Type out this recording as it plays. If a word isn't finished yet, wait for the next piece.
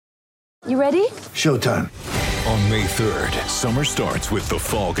You ready? Showtime. On May 3rd, summer starts with The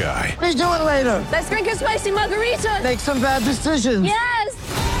Fall Guy. Let's do it later. Let's drink a spicy margarita. Make some bad decisions. Yes!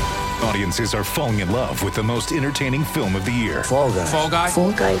 Audiences are falling in love with the most entertaining film of the year. Fall Guy. Fall Guy?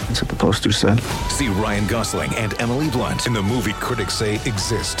 Fall guy. That's what the poster said. See Ryan Gosling and Emily Blunt in the movie critics say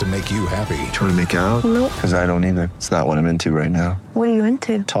exists to make you happy. Trying to make it out? Nope. Because I don't either. It's not what I'm into right now. What are you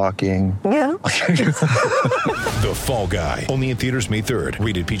into? Talking. Yeah. The Fall Guy. Only in theaters May 3rd.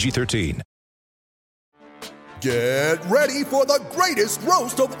 Rated PG-13. Get ready for the greatest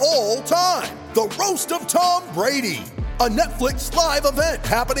roast of all time. The Roast of Tom Brady. A Netflix live event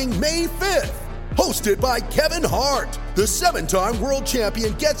happening May 5th. Hosted by Kevin Hart. The 7-time world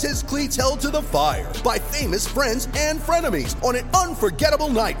champion gets his cleats held to the fire by famous friends and frenemies on an unforgettable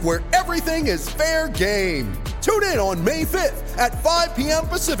night where everything is fair game. Tune in on May 5th at 5 p.m.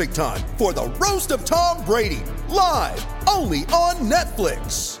 Pacific time for the Roast of Tom Brady. Live only on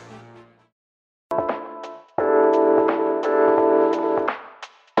Netflix.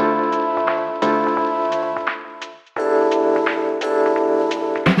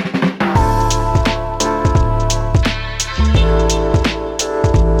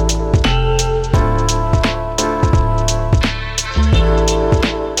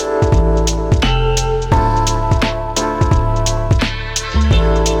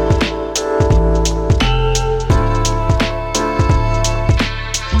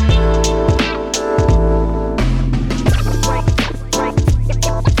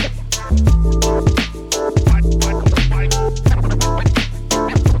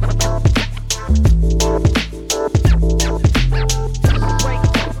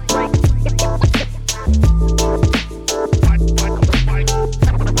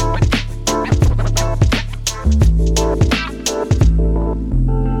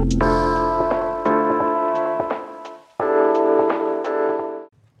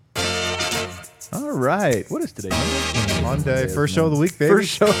 What is today? Monday, first show of the week, baby. First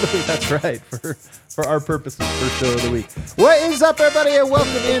show of the week. That's right. For our purposes, first show of the week. What is up, everybody, and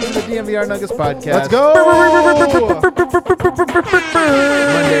welcome into the DMVR Nuggets podcast. Let's go. Monday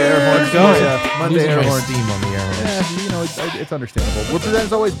air horns. Go. Monday air horns. Steam on the air. Yeah, you know, it's understandable. We're presented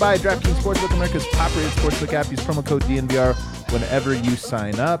as always by DraftKings Sportsbook, America's top-rated sportsbook app. Use promo code DNVR whenever you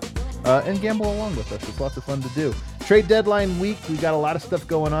sign up. And gamble along with us. It's lots of fun to do. Trade deadline week. We got a lot of stuff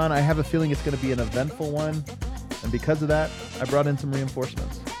going on. I have a feeling it's going to be an eventful one. And because of that, I brought in some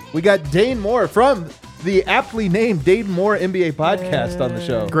reinforcements. We got Dane Moore from the aptly named Dane Moore NBA podcast on the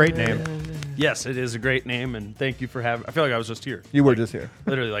show. Great name. Yes, it is a great name, and thank you for having. I feel like I was just here. You were just here.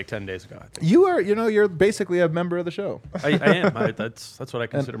 Literally like 10 days ago. I think. You are, you're basically a member of the show. I am. That's what I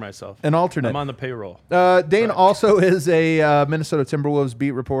consider myself. An alternate. I'm on the payroll. Dane also is a Minnesota Timberwolves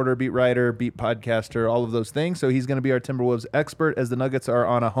beat reporter, beat writer, beat podcaster, all of those things. So he's going to be our Timberwolves expert as the Nuggets are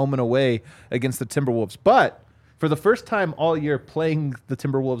on a home and away against the Timberwolves. But for the first time all year playing the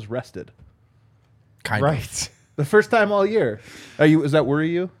Timberwolves rested. Kind of. The first time all year. Does that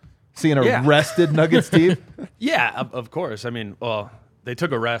worry you? Seeing a rested Nuggets team? Yeah, of course. I mean, well, they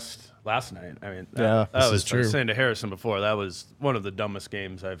took a rest last night. I mean, Yeah, that this was is true. I was saying to Harrison before, that was one of the dumbest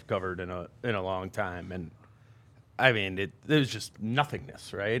games I've covered in a long time. And I mean, it was just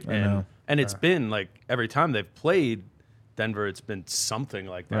nothingness, right? know. And it's been like every time they've played Denver, it's been something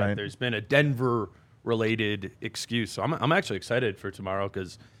like that. Right. There's been a Denver-related excuse. So I'm actually excited for tomorrow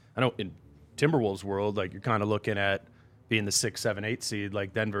because I know in Timberwolves world, like you're kind of looking at being the 6, 7, 8 seed,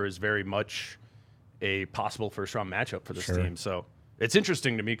 like Denver is very much a possible first-round matchup for this team. So it's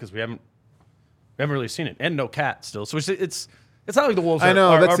interesting to me because we haven't really seen it, and no Cat still. So it's not like the Wolves I know,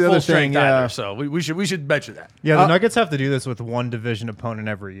 are that's the other full strength thing, yeah. either. So we should mention that. Yeah, the Nuggets have to do this with one division opponent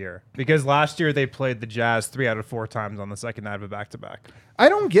every year because last year they played the Jazz 3 out of 4 times on the second night of a back-to-back. I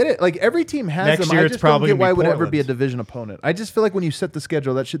don't get it. Like every team has Next them. year I it's just don't probably get gonna why be it would ever Portland. be a division opponent. I just feel like when you set the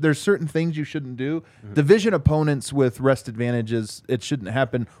schedule, there's certain things you shouldn't do. Division opponents with rest advantages, it shouldn't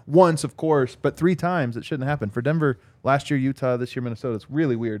happen once, of course, but 3 times it shouldn't happen. For Denver, last year Utah, this year Minnesota. It's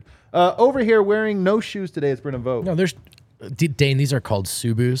really weird. Over here wearing no shoes today is Brennan Vogt. No, there's Dane. These are called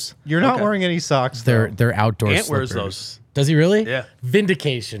Subus. You're not wearing any socks. They're outdoor. Ant wears slippers. those. Does he really? Yeah.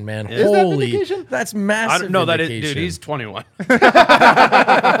 Vindication, man. Is that Holy, vindication? that's I massive. don't know that vindication. dude. He's 21.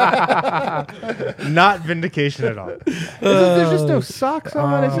 Not vindication at all. There's just no socks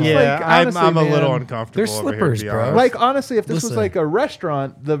on. It's just Yeah, like, honestly, I'm a man, little uncomfortable. They're over here, slippers, to be bro. honest. Like honestly, if this was Listen. like a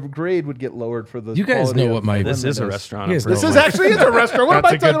restaurant, the grade would get lowered for the. You guys quality know of what my- This is a cleanliness. restaurant. Yes, I'm This pretty is sure. actually a restaurant. What That's am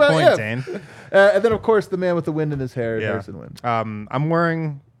I a good talking about? point, Yeah. Dane. And then of course the man with the wind in his hair, Yeah. Harrison Wind. I'm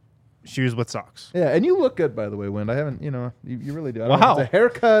wearing shoes with socks. Yeah, and you look good, by the way, Wind. I haven't, you really do. I don't know Wow. if it's a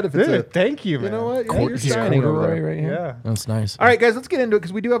haircut, if it's Dude, a... thank you, man. You know what? Yeah, Cor- you're he's shining over corduroy there. right here. Yeah. That's nice. All right, guys, let's get into it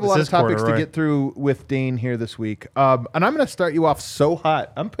because we do have a lot of is topics to corduroy. get through with Dane here this week. And I'm going to start you off so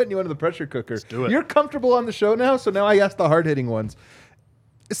hot. I'm putting you under the pressure cooker. Let's do it. You're comfortable on the show now, so now I ask the hard-hitting ones.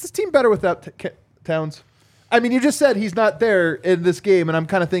 Is this team better without Towns? I mean, you just said he's not there in this game, and I'm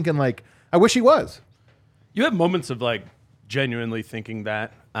kind of thinking, like, I wish he was. You have moments of like genuinely thinking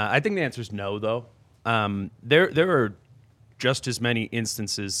that. I think the answer is no, though. There are just as many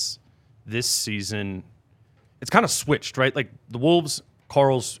instances this season. It's kind of switched, right? Like the Wolves,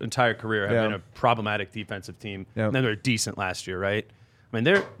 Carl's entire career have been a problematic defensive team. Yeah. And then they're decent last year, right? I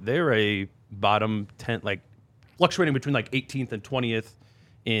mean, they're a bottom 10, like fluctuating between like 18th and 20th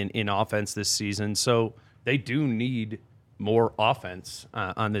in offense this season. So they do need more offense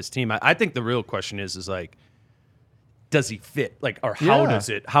on this team. I think the real question is like, does he fit? Like, or how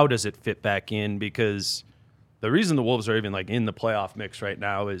does it fit back in? Because the reason the Wolves are even like in the playoff mix right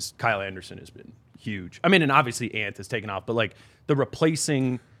now is Kyle Anderson has been huge. I mean, and obviously Ant has taken off, but like the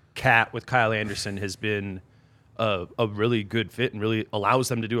replacing Cat with Kyle Anderson has been a really good fit and really allows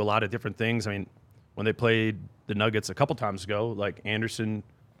them to do a lot of different things. I mean, when they played the Nuggets a couple times ago, like Anderson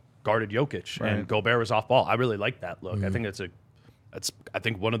guarded Jokic and Gobert was off ball. I really like that look. I think that's I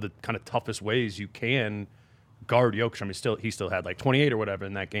think one of the kind of toughest ways you can guard Jokic. I mean, he still had like 28 or whatever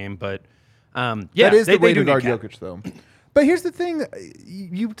in that game, but yeah, that is the way do to guard need Cat. Jokic, though. But here's the thing.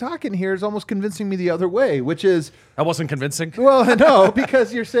 You talking here is almost convincing me the other way, which is... That wasn't convincing? Well, no,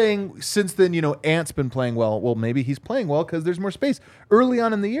 because you're saying since then, Ant's been playing well. Well, maybe he's playing well because there's more space. Early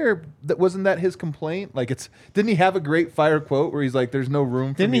on in the year, wasn't that his complaint? Like, didn't he have a great fire quote where he's like, there's no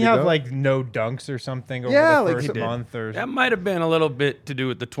room for Didn't me he to have go? like no dunks or something over Yeah, the like first he did. month or That might have been a little bit to do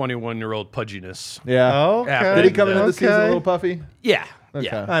with the 21-year-old pudginess. Yeah. Oh, Yeah, okay. Did he come into the season a Okay. little puffy? Yeah. Okay.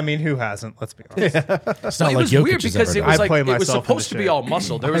 Yeah. I mean, who hasn't? Let's be honest. It's not It like was Jokic weird has because ever it done. was I like play it was myself into supposed to be shape. all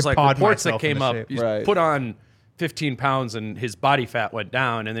muscle. There I was like pod reports that myself came into up. shape. He's Right. put on 15 pounds and his body fat went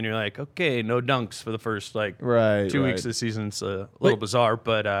down, and then you're like, okay, no dunks for the first like Right, 2 right. weeks of the season. It's a little bizarre,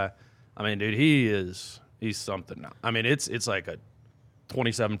 but I mean, dude, he's something now. I mean, it's like a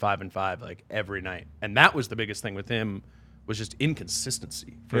 27-5-5 like every night, and that was the biggest thing with him was just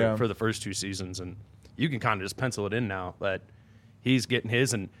inconsistency for the first 2 seasons, and you can kind of just pencil it in now, but he's getting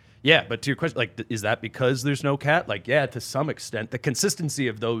his. And yeah, but to your question, like, is that because there's no Cat? Like, yeah, to some extent, the consistency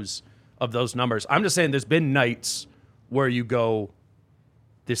of those numbers. I'm just saying, there's been nights where you go,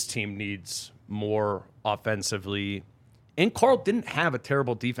 this team needs more offensively. And Carl didn't have a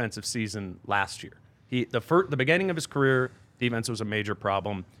terrible defensive season last year. The beginning of his career, defense was a major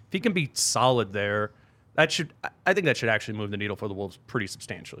problem. If he can be solid there, I think that should actually move the needle for the Wolves pretty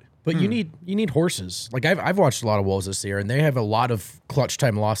substantially. But you need horses. Like I've watched a lot of Wolves this year, and they have a lot of clutch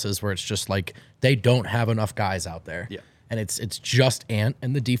time losses where it's just like they don't have enough guys out there. Yeah. And it's just Ant,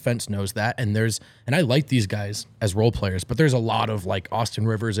 and the defense knows that. And I like these guys as role players, but there's a lot of like Austin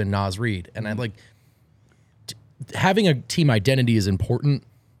Rivers and Naz Reid, and I like having a team identity is important.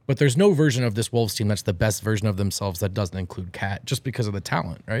 But there's no version of this Wolves team that's the best version of themselves that doesn't include Cat, just because of the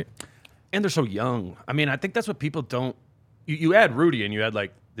talent, right? And they're so young. I mean, I think that's what people don't. You add Rudy and you add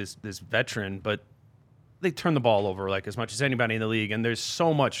like this veteran, but they turn the ball over like as much as anybody in the league. And there's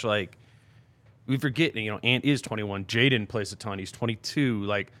so much like we forget. Ant is 21. Jaden plays a ton. He's 22.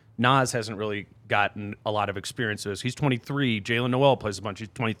 Like Naz hasn't really gotten a lot of experiences. He's 23. Jalen Noel plays a bunch. He's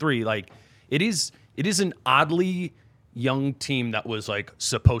 23. Like it is an oddly young team that was like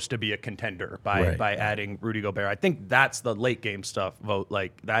supposed to be a contender by adding Rudy Gobert. I think that's the late game stuff.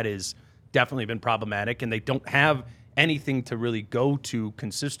 Like that is definitely been problematic, and they don't have anything to really go to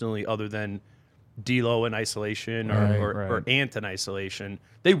consistently other than D'Lo in isolation or Ant in isolation.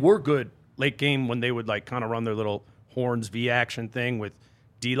 They were good late game when they would like kind of run their little horns V action thing with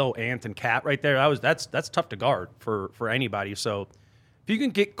D'Lo, Ant, and Cat right there. That's tough to guard for anybody. So if you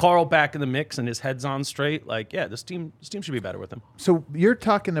can get Carl back in the mix and his head's on straight, like this team should be better with him. So you're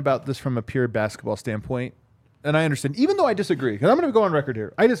talking about this from a pure basketball standpoint, and I understand, even though I disagree, because I'm going to go on record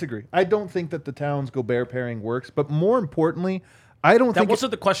here. I disagree. I don't think that the Towns-Gobert pairing works, but more importantly, I don't think... That wasn't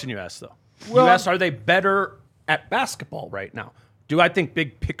the question you asked, though. Well, you asked, are they better at basketball right now? Do I think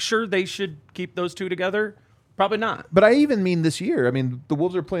big picture they should keep those two together? Probably not. But I even mean this year. I mean, the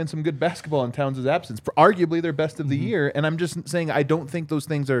Wolves are playing some good basketball in Towns' absence. Arguably their best of the year. And I'm just saying I don't think those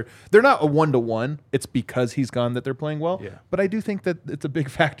things are... They're not a one-to-one. It's because he's gone that they're playing well. Yeah. But I do think that it's a big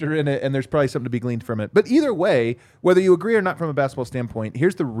factor in it, and there's probably something to be gleaned from it. But either way, whether you agree or not from a basketball standpoint,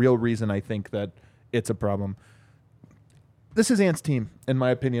 here's the real reason I think that it's a problem. This is Ant's team, in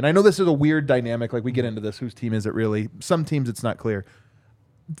my opinion. I know this is a weird dynamic. Like, we get into this. Whose team is it really? Some teams, it's not clear.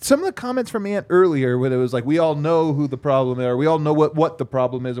 some of the comments from Ant earlier, where it was like, we all know who the problem is, or we all know what the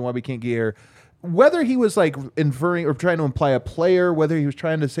problem is and why we can't get here. Whether he was like inferring or trying to imply a player, whether he was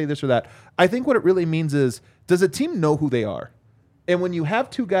trying to say this or that, I think what it really means is, does a team know who they are? And when you have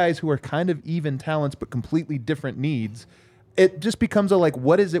two guys who are kind of even talents but completely different needs, it just becomes a like,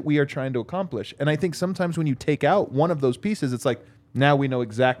 what is it we are trying to accomplish? And I think sometimes when you take out one of those pieces, it's like, now we know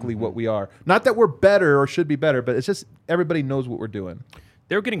exactly what we are. Not that we're better or should be better, but it's just everybody knows what we're doing.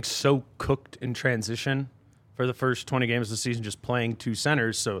 They were getting so cooked in transition for the first 20 games of the season, just playing two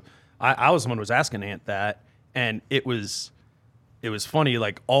centers. So I was the one who was asking Ant that, and it was funny.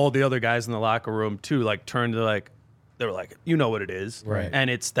 Like all the other guys in the locker room too, like turned to like, they were like, you know what it is, right? And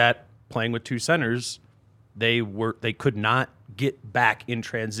it's that playing with two centers, they could not get back in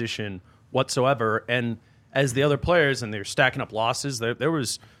transition whatsoever. And as the other players and they're stacking up losses, there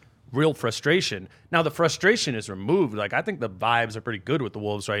was real frustration. Now the frustration is removed. Like I think the vibes are pretty good with the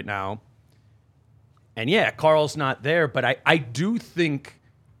Wolves right now. And yeah, Carl's not there, but I do think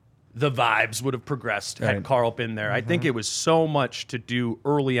the vibes would have progressed had Carl been there. I think it was so much to do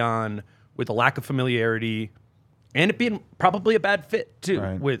early on with a lack of familiarity and it being probably a bad fit too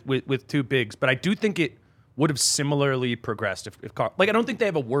with two bigs. But I do think it would have similarly progressed if Carl. Like I don't think they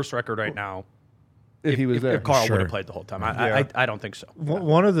have a worse record right now. If he was there. If Carl would have played the whole time. I don't think so.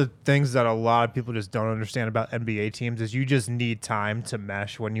 One of the things that a lot of people just don't understand about NBA teams is you just need time to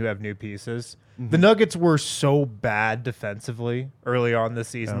mesh when you have new pieces. The Nuggets were so bad defensively early on this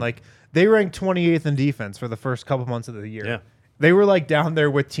season. Like they ranked 28th in defense for the first couple months of the year. Yeah. They were like down there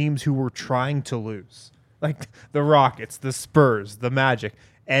with teams who were trying to lose. Like the Rockets, the Spurs, the Magic.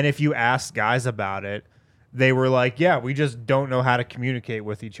 And if you ask guys about it, they were like, yeah, we just don't know how to communicate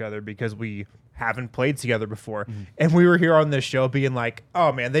with each other because we haven't played together before. And we were here on this show being like,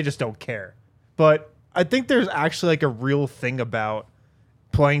 oh man, they just don't care. But I think there's actually like a real thing about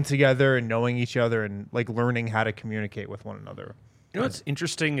playing together and knowing each other and like learning how to communicate with one another. You know what's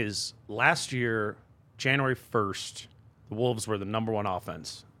interesting is last year, January 1st, the Wolves were the number one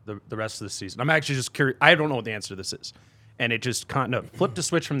offense the rest of the season. I'm actually just curious. I don't know what the answer to this is. And it just kind of flipped a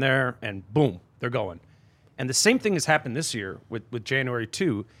switch from there and boom, they're going. And the same thing has happened this year with January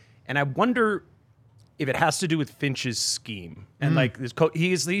 2. And I wonder if it has to do with Finch's scheme. And like this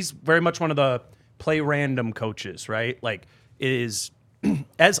he's very much one of the play random coaches, right? Like it is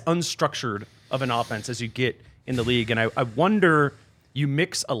as unstructured of an offense as you get in the league. And I wonder, you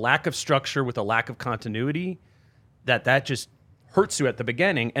mix a lack of structure with a lack of continuity, that just hurts you at the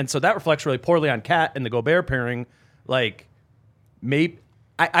beginning. And so that reflects really poorly on Cat and the Gobert pairing. Like maybe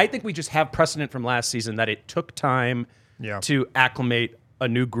I think we just have precedent from last season that it took time to acclimate a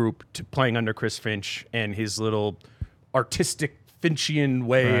new group to playing under Chris Finch and his little artistic Finchian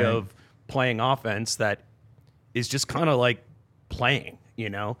way of playing offense that is just kind of like playing, you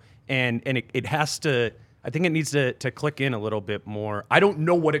know? And it has to, I think it needs to click in a little bit more. I don't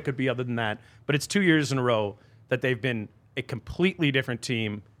know what it could be other than that, but it's 2 years in a row that they've been a completely different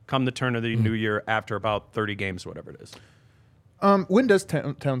team come the turn of the new year after about 30 games, whatever it is. When does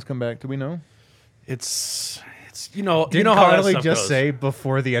Towns come back? Do we know? It's you know Didn't how that Carly stuff just goes. say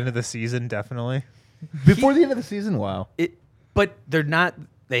before the end of the season, definitely? Before the end of the season? Wow. But they're not.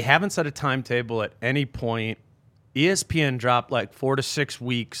 They haven't set a timetable at any point. ESPN dropped like 4 to 6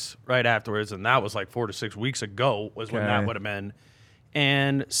 weeks right afterwards, and that was like 4 to 6 weeks ago was when that would have been.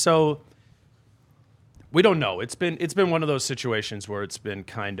 And so we don't know. It's been one of those situations where it's been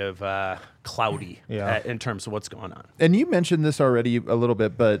kind of cloudy in terms of what's going on. And you mentioned this already a little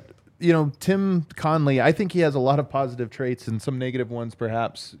bit, but you know, Tim Conley, I think he has a lot of positive traits and some negative ones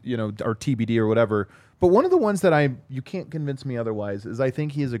perhaps, you know, or TBD or whatever. But one of the ones that you can't convince me otherwise is I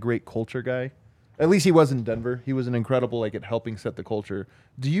think he is a great culture guy. At least he was in Denver. He was an incredible, like, at helping set the culture.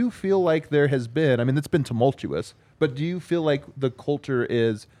 Do you feel like there has been, I mean, it's been tumultuous, but do you feel like the culture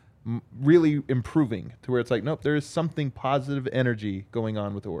is really improving to where it's like, nope, there is something positive energy going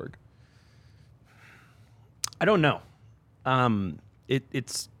on with the org? I don't know.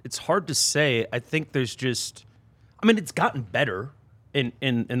 It's hard to say. I think there's just, I mean, it's gotten better, and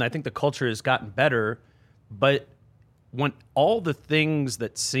I think the culture has gotten better, but when all the things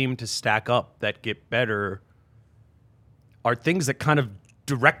that seem to stack up that get better are things that kind of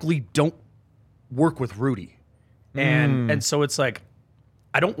directly don't work with Rudy. And so it's like,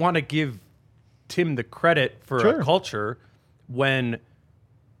 I don't want to give Tim the credit for a culture when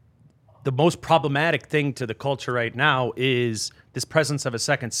the most problematic thing to the culture right now is this presence of a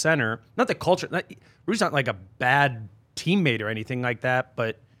second center. Not the culture. Rudy's not like a bad teammate or anything like that,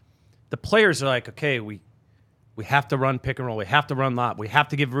 but the players are like, okay, we have to run pick and roll. We have to run lob. We have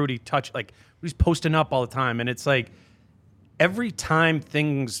to give Rudy touch. Like, Rudy's posting up all the time. And it's like, every time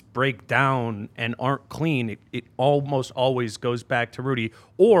things break down and aren't clean, it almost always goes back to Rudy.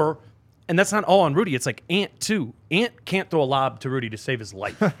 And that's not all on Rudy. It's like Ant, too. Ant can't throw a lob to Rudy to save his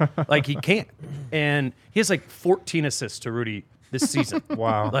life. Like, he can't. And he has like 14 assists to Rudy this season.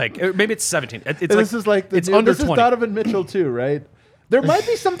 Wow. Like, maybe it's 17. It's This is like it's under this 20. is Donovan Mitchell too, right? There might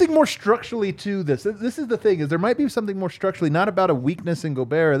be something more structurally to this. This is the thing: is there might be something more structurally, not about a weakness in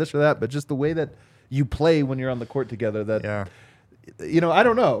Gobert or this or that, but just the way that you play when you're on the court together. That I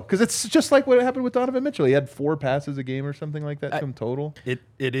don't know, because it's just like what happened with Donovan Mitchell. He had 4 passes a game or something like that to him total. It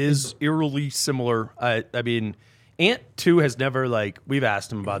is eerily similar. I mean, Ant too has never, like, we've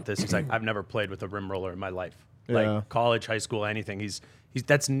asked him about this. He's like, I've never played with a rim roller in my life, like college, high school, anything. He's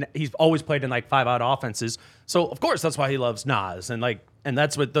always played in like 5-out offenses. So of course that's why he loves Nas, and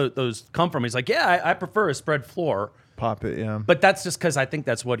that's what those come from. He's like, yeah, I prefer a spread floor. Pop it, yeah. But that's just because I think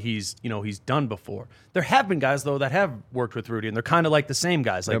that's what he's done before. There have been guys though that have worked with Rudy, and they're kind of like the same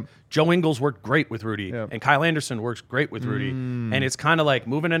guys. Like Joe Ingles worked great with Rudy, and Kyle Anderson works great with Rudy, and it's kind of like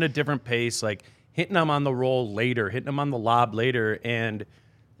moving at a different pace, like hitting them on the roll later, hitting them on the lob later, and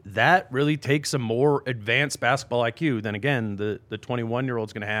that really takes a more advanced basketball IQ than, again, the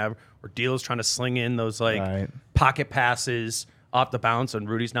 21-year-old's going to have, or D'Lo's trying to sling in those pocket passes off the bounce, and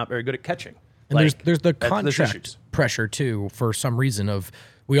Rudy's not very good at catching. And there's the contract pressure too, for some reason, of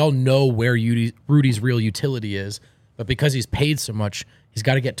we all know where Rudy's real utility is, but because he's paid so much, he's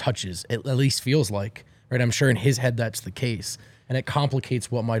got to get touches. It at least feels like, right? I'm sure in his head that's the case, and it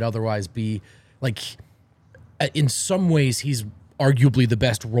complicates what might otherwise be like. In some ways, he's arguably the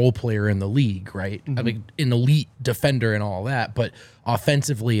best role player in the league, right? I mean, an elite defender and all that, but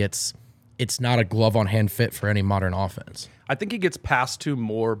offensively, it's not a glove on hand fit for any modern offense. I think he gets passed to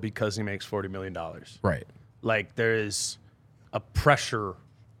more because he makes $40 million. Right. Like, there is a pressure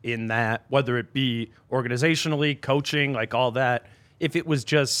in that, whether it be organizationally, coaching, like all that. If it was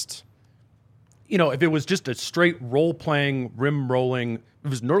just, a straight role playing, rim rolling, it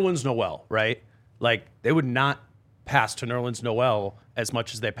was Nerlens Noel, right? Like, they would not pass to Nerlens Noel as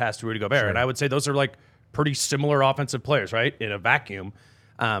much as they pass to Rudy Gobert. Sure. And I would say those are like pretty similar offensive players, right? In a vacuum.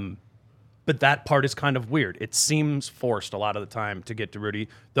 But that part is kind of weird. It seems forced a lot of the time to get to Rudy,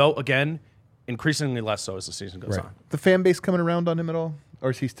 though, again, increasingly less so as the season goes on. The fan base coming around on him at all? Or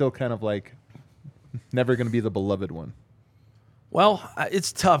is he still kind of like never going to be the beloved one? Well,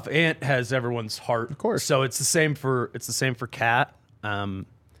 it's tough. Ant has everyone's heart. Of course. So it's the same for Cat.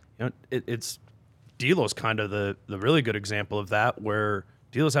 It's D'Lo's kind of the really good example of that, where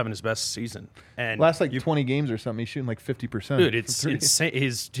D'Lo's having his best season, and last 20 games or something, he's shooting like 50%. Dude, it's insane.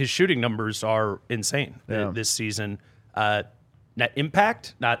 His shooting numbers are insane this season. Net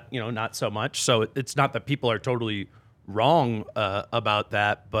impact, not so much. So it's not that people are totally wrong about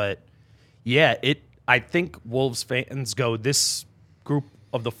that, but yeah, I think Wolves fans go, this group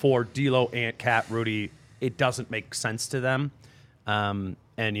of the 4, D'Lo, Ant, Cat, Rudy, it doesn't make sense to them. And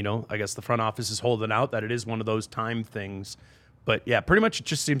I guess the front office is holding out that it is one of those time things. But yeah, pretty much it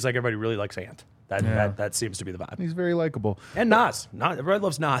just seems like everybody really likes Ant. That seems to be the vibe. He's very likable. And Nas. Everybody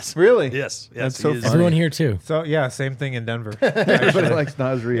loves Nas. Really? Yes. That's so funny. Everyone here too. So yeah, same thing in Denver. Everybody likes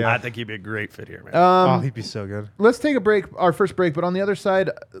Nas Reed. I think he'd be a great fit here, man. He'd be so good. Let's take a break, our first break. But on the other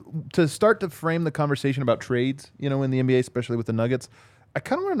side, to start to frame the conversation about trades, in the NBA, especially with the Nuggets, I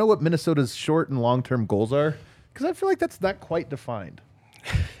kind of want to know what Minnesota's short and long-term goals are, because I feel like that's not quite defined.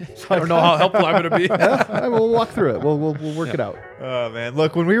 So I don't know how helpful I'm going to be. We'll walk through it. We'll work it out. Oh, man.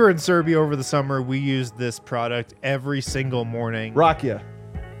 Look, when we were in Serbia over the summer, we used this product every single morning. Rakia.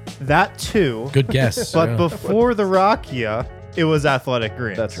 That too. Good guess. But before the Rakia, it was Athletic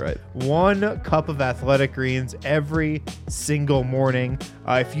Greens. That's right. 1 cup of Athletic Greens every single morning.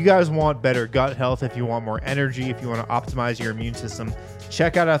 If you guys want better gut health, if you want more energy, if you want to optimize your immune system,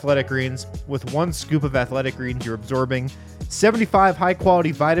 check out Athletic Greens. With 1 scoop of Athletic Greens, you're absorbing 75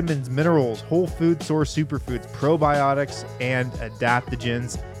 high-quality vitamins, minerals, whole food source superfoods, probiotics, and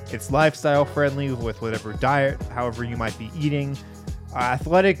adaptogens. It's lifestyle-friendly with whatever diet, however you might be eating.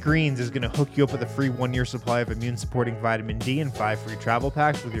 Athletic Greens is going to hook you up with a free 1-year supply of immune-supporting vitamin D and 5 free travel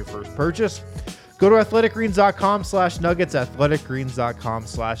packs with your first purchase. Go to athleticgreens.com/nuggets,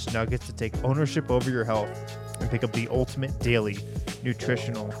 athleticgreens.com/nuggets to take ownership over your health and pick up the ultimate daily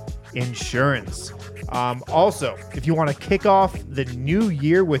nutritional insurance. Also, if you want to kick off the new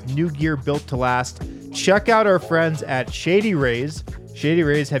year with new gear built to last, check out our friends at Shady Rays. Shady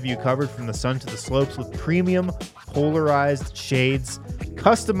Rays have you covered from the sun to the slopes with premium polarized shades,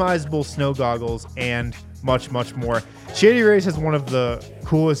 customizable snow goggles, and much, much more. Shady Rays has one of the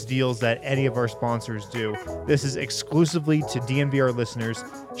coolest deals that any of our sponsors do. This is exclusively to DNVR listeners.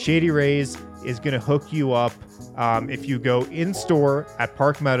 Shady Rays is going to hook you up if you go in-store at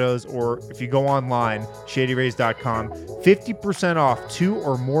Park Meadows or if you go online, shadyrays.com, 50% off 2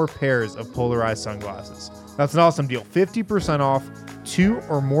 or more pairs of polarized sunglasses. That's an awesome deal. 50% off 2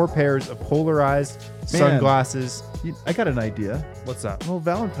 or more pairs of polarized sunglasses. I got an idea. What's up? Oh,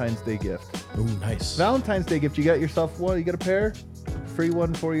 Valentine's Day gift. Ooh, nice. Valentine's Day gift. You got yourself one. You got a pair. Free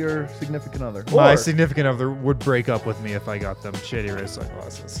one for your significant other. My Or- significant other would break up with me if I got them Shady Rays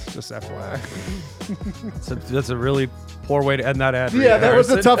sunglasses. Just FYI. That's a really poor way to end that ad. Yeah, read, that was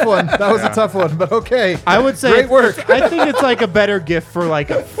a Harrison. tough one. That was a tough one, but okay. I would say Great work. I think it's like a better gift for like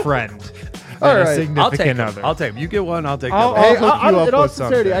a friend than All a right. I'll take significant them. other. I'll take them. You get one, I'll take I'll- the I'll other. Hey, hook you up in all with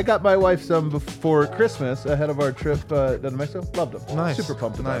sincerity, something. I got my wife some before Christmas ahead of our trip down to Mexico. Loved them. Nice. Super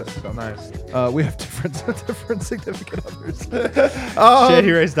pumped about Nice. it. So. Nice. We have different significant others.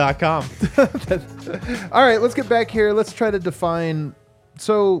 ShadyRays.com. All right, let's get back here. Let's try to define.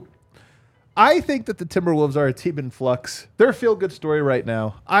 So, I think that the Timberwolves are a team in flux. They're a feel-good story right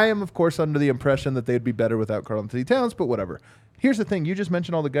now. I am, of course, under the impression that they'd be better without Karl-Anthony Towns, but whatever. Here's the thing. You just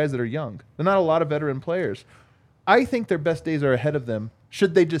mentioned all the guys that are young. They're not a lot of veteran players. I think their best days are ahead of them,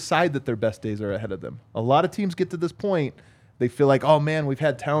 should they decide that their best days are ahead of them. A lot of teams get to this point. They feel like, oh, man, we've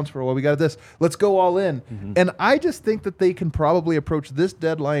had Towns for a while. We got this. Let's go all in. And I just think that they can probably approach this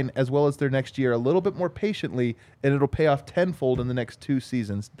deadline as well as their next year a little bit more patiently, and it'll pay off tenfold in the next 2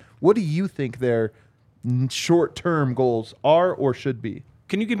 seasons. What do you think their short-term goals are or should be?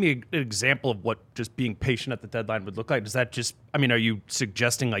 Can you give me an example of what just being patient at the deadline would look like? Does that just, I mean, are you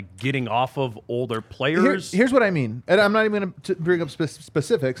suggesting like getting off of older players? Here's what I mean. And I'm not even going to bring up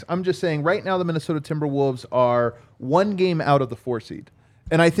specifics. I'm just saying right now the Minnesota Timberwolves are 1 game out of the 4 seed.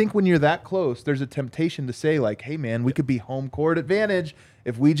 And I think when you're that close, there's a temptation to say like, hey, man, we could be home court advantage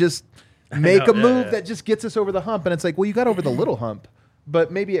if we just make a move that just gets us over the hump. And it's like, well, you got over the little hump, but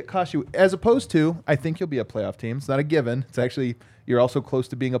maybe it costs you. As opposed to, I think you'll be a playoff team. It's not a given. It's actually, you're also close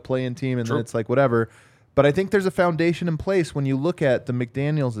to being a play-in team, and then it's like whatever. But I think there's a foundation in place when you look at the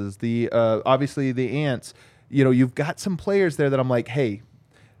McDanielses, the obviously the Ants. You know, you've got some players there that I'm like, hey,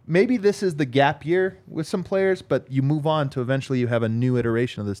 maybe this is the gap year with some players, but you move on to eventually you have a new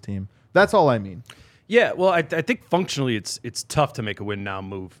iteration of this team. That's all I mean. Yeah, well, I think functionally it's tough to make a win now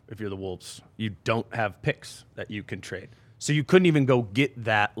move if you're the Wolves. You don't have picks that you can trade. So you couldn't even go get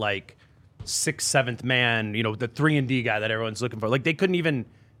that like 6th, 7th man, you know, the 3-and-D guy that everyone's looking for. Like they couldn't even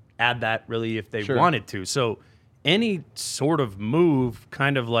add that really if they wanted to. So any sort of move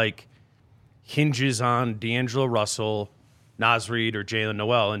kind of like hinges on D'Angelo Russell, Naz Reid, or Jalen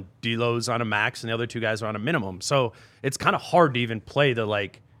Noel, and D'Lo's on a max and the other 2 guys are on a minimum. So it's kind of hard to even play the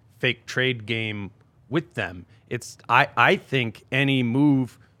like fake trade game with them. It's I think any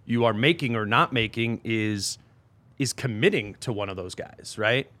move you are making or not making is committing to one of those guys,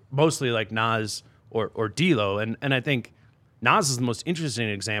 right? Mostly like Naz or D'Lo. And I think Naz is the most interesting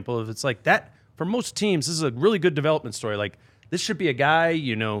example of it's like that for most teams, this is a really good development story. Like this should be a guy,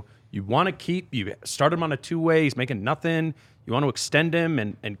 you know, you want to keep, you start him on a 2-way, he's making nothing. You want to extend him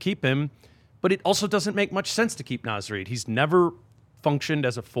and keep him. But it also doesn't make much sense to keep Naz Reid. He's never functioned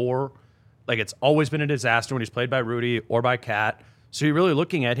as a 4. Like it's always been a disaster when he's played by Rudy or by Cat. So you're really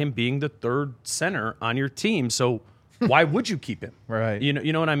looking at him being the 3rd center on your team. So why would you keep him? Right. You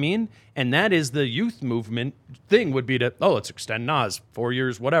know what I mean? And that is the youth movement thing would be to, let's extend Naz 4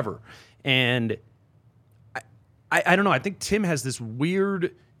 years, whatever. And I don't know. I think Tim is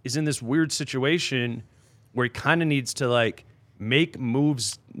in this weird situation where he kind of needs to like make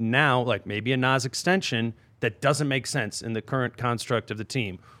moves now, like maybe a Naz extension that doesn't make sense in the current construct of the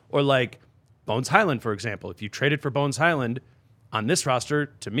team. Or like Bones Highland, for example. If you traded for Bones Highland on this roster,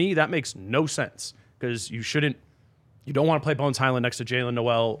 to me, that makes no sense because you don't want to play Bones Highland next to Jalen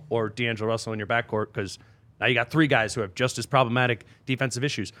Noel or D'Angelo Russell in your backcourt because now you got 3 guys who have just as problematic defensive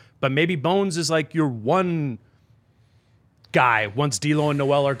issues. But maybe Bones is like your one guy once D'Lo and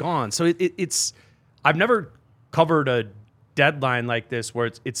Noel are gone. So it's I've never covered a deadline like this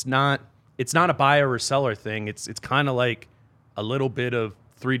where it's not a buyer or seller thing. It's kind of like a little bit of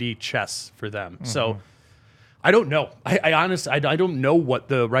 3D chess for them. Mm-hmm. So I don't know. I honestly don't know what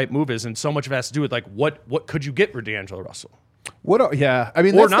the right move is, and so much of it has to do with like what could you get for D'Angelo Russell? I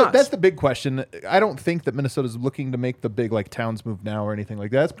mean, Or that's the big question. I don't think that Minnesota's looking to make the big like Towns move now or anything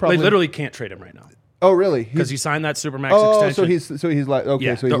like that. That's probably They literally can't trade him right now Oh, really? because he signed that supermax extension. so he's like okay.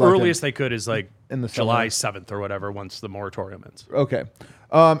 Yeah, So he's the locked in. earliest they could is like In the July summer. 7th or whatever once the moratorium ends. Okay,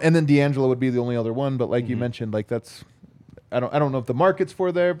 and then D'Angelo would be the only other one. But like you mentioned, like that's I don't know if the market's for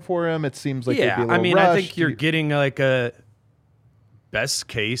him. It seems like it'd be a little I mean, I think rushed. you're getting like a best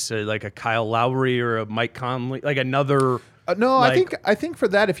case, like a Kyle Lowry or a Mike Conley, like another. No, like, I think for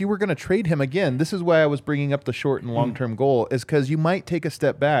that, if you were going to trade him again, this is why I was bringing up the short and long term goal, is because you might take a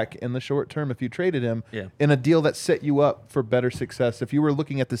step back in the short term if you traded him in a deal that set you up for better success. If you were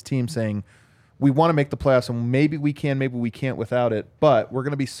looking at this team saying, we want to make the playoffs and maybe we can't without it, but we're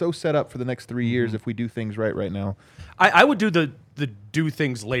going to be so set up for the next 3 years if we do things right now. I would do the do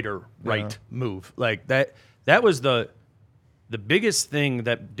things later move like that. That was the biggest thing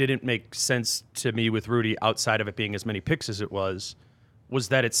that didn't make sense to me with Rudy, outside of it being as many picks as it was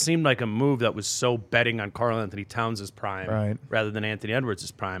that it seemed like a move that was so betting on Karl-Anthony Towns' prime rather than Anthony Edwards'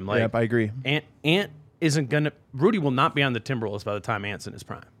 prime. Like, yep, I agree. Ant isn't going to – Rudy will not be on the Timberwolves by the time Ant's in his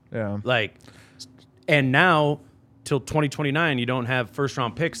prime. Yeah. Like, and now till 2029, you don't have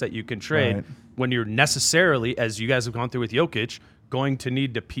first-round picks that you can trade when you're necessarily, as you guys have gone through with Jokic, going to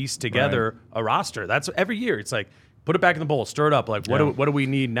need to piece together a roster. That's every year. It's like – put it back in the bowl, stir it up. Like, what do we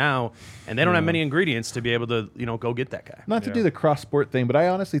need now? And they don't have many ingredients to be able to, go get that guy. Not to do the cross-sport thing, but I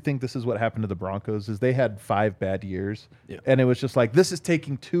honestly think this is what happened to the Broncos, is they had 5 bad years. Yeah. And it was just like, this is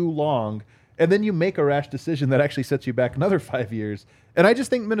taking too long. And then you make a rash decision that actually sets you back another 5 years. And I just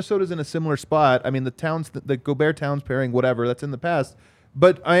think Minnesota's in a similar spot. I mean, the Gobert-Towns pairing, whatever, that's in the past.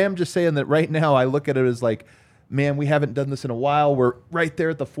 But I am just saying that right now I look at it as like, man, we haven't done this in a while. We're right there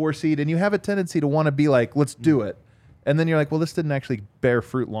at the 4 seed. And you have a tendency to want to be like, let's do it. And then you're like, well, this didn't actually bear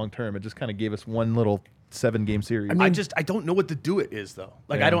fruit long term. It just kind of gave us one little 7-game series. I mean, I don't know what the do it is though.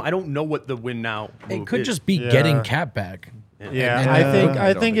 Like I don't know what the win now move It could is. just be getting Cap back. Yeah, And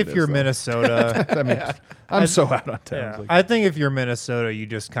I think if you're Minnesota, I mean, I'm so out on Towns. yeah, Like, I think if you're Minnesota, you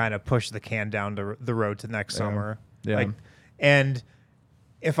just kind of push the can down the road to next summer. Yeah. Like, and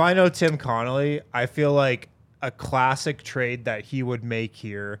if I know Tim Connolly, I feel like a classic trade that he would make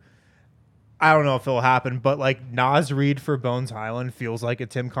here. I don't know if it'll happen, but like Naz Reid for Bones Highland feels like a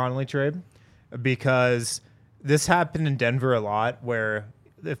Tim Connolly trade, because this happened in Denver a lot, where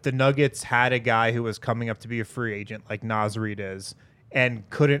if the Nuggets had a guy who was coming up to be a free agent like Naz Reid is and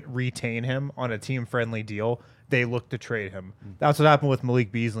couldn't retain him on a team-friendly deal, they looked to trade him. That's what happened with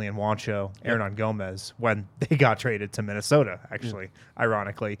Malik Beasley and Juancho Hernan Gomez when they got traded to Minnesota, actually,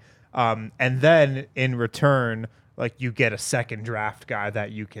 ironically. And then in return, like, you get a second draft guy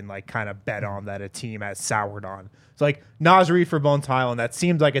that you can like kind of bet on that a team has soured on. So like Naz Reid for Bones Highland, that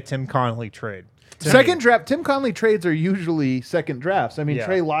seems like a Tim Connolly trade. Second draft, Tim Connolly trades are usually second drafts. I mean, Yeah.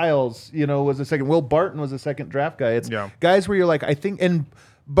 Trey Lyles, was a second. Will Barton was a second draft guy. It's Yeah. guys where you're like, I think, and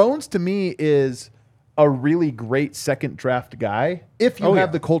Bones to me is a really great second draft guy if you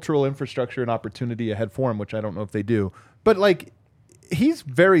have the cultural infrastructure and opportunity ahead for him, which I don't know if they do. But like, he's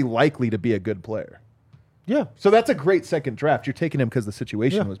very likely to be a good player. Yeah. So that's a great second draft. You're taking him because the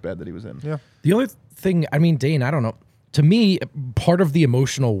situation was bad that he was in. Yeah. The only thing, I mean, Dane, I don't know. To me, part of the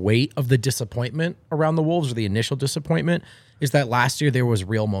emotional weight of the disappointment around the Wolves, or the initial disappointment, is that last year there was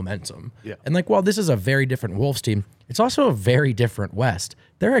real momentum. Yeah. And like, while this is a very different Wolves team, it's also a very different West.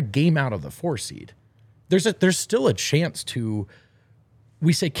 They're a game out of the 4 seed. There's still a chance to,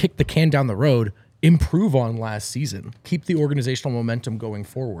 we say, kick the can down the road, improve on last season, keep the organizational momentum going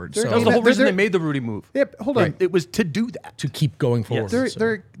forward. That was So the whole reason they're- they made the Rudy move. Yep. Hold on. It was to do that. to keep going forward.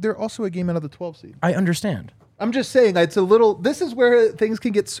 They're also a game out of the 12 seed. I understand. I'm just saying it's a little. This is where things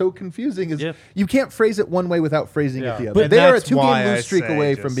can get so confusing. Is you can't phrase it one way without phrasing it the other. But They are a that's 2-game why I lose streak say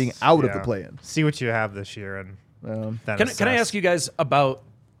away just- from being out of the yeah. play-in. See what you have this year, and then Can I assess. ask you guys about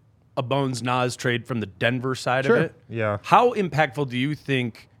a Bones Nas trade from the Denver side Sure. of it? Yeah. How impactful do you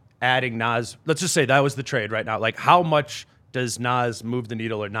think adding Nas? Let's just say that was the trade right now. Like, how much does Nas move the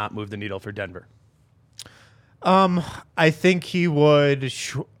needle or not move the needle for Denver? I think he would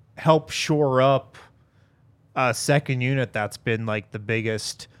help shore up a second unit that's been like the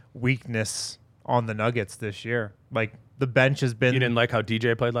biggest weakness on the Nuggets this year. Like, the bench has been. You didn't like how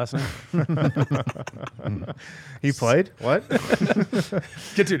DJ played last night? He played? What?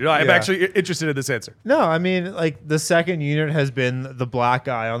 Continue. No, I'm Yeah. actually interested in this answer. No, I mean, like, the second unit has been the black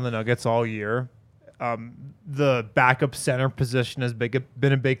eye on the Nuggets all year. The backup center position has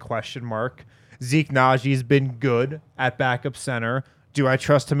been a big question mark. Zeke Najee's been good at backup center. Do I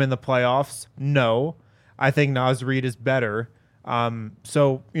trust him in the playoffs? No. I think Naz Reid is better.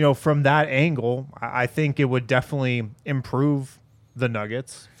 So, from that angle, I think it would definitely improve the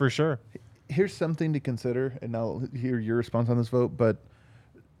Nuggets for sure. Here's something to consider, and I'll hear your response on this vote. But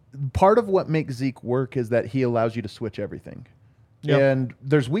part of what makes Zeke work is that he allows you to switch everything. Yep. And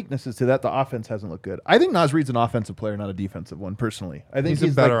there's weaknesses to that. The offense hasn't looked good. I think Naz Reid's an offensive player, not a defensive one. Personally, I think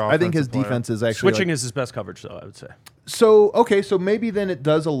He's a better I think his offensive player. defense is actually Switching is his best coverage, though, I would say. So maybe then it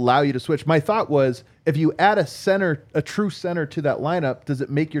does allow you to switch. My thought was, if you add a true center to that lineup, does it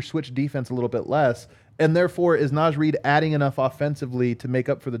make your switch defense a little bit less? And therefore, is Naz Reid adding enough offensively to make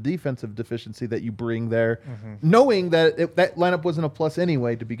up for the defensive deficiency that you bring there, knowing that that lineup wasn't a plus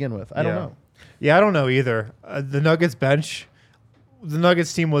anyway to begin with? I don't know. Yeah, I don't know either. The Nuggets bench, the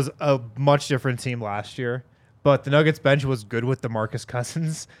Nuggets team was a much different team last year, but the Nuggets bench was good with DeMarcus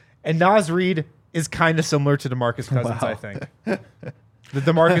Cousins, and Naz Reid is kind of similar to DeMarcus Cousins, I think. The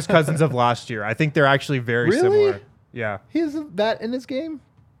DeMarcus Cousins of last year. I think they're actually very similar. Yeah. He has that in his game?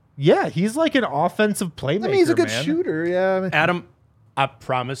 Yeah, he's like an offensive playmaker. I mean, he's a good man. shooter, yeah. Adam, I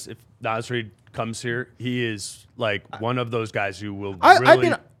promise if Naz Reid comes here, he is like one of those guys who will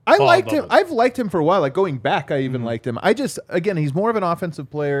really I fall liked above him. us. I've liked him for a while. Like going back, I even liked him. I just, again, he's more of an offensive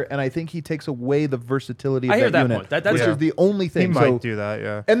player, and I think he takes away the versatility of I hear that that unit. point. That's which is the only He thing. might do that,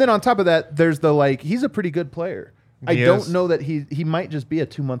 yeah. And then on top of that, there's he's a pretty good player. I He don't is. know that he might just be a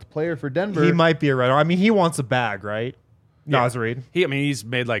 2-month player for Denver. He might be a runner. I mean, he wants a bag, right? Naz Reid. He's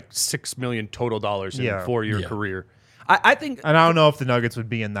made like $6 million total dollars in a 4-year career. I think, And I don't know if the Nuggets would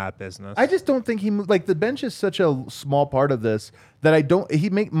be in that business. I just don't think the bench is such a small part of this that I don't.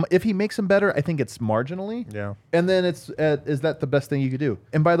 If he makes him better, I think it's marginally. Yeah. And then is that the best thing you could do?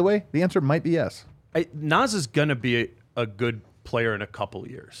 And by the way, the answer might be yes. Naz is gonna be a good player in a couple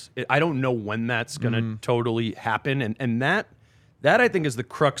years. I don't know when that's gonna totally happen, and that I think is the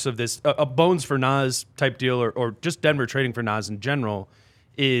crux of this a Bones for Naz type deal, or just Denver trading for Naz in general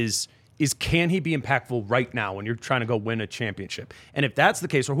is can he be impactful right now when you're trying to go win a championship? And if that's the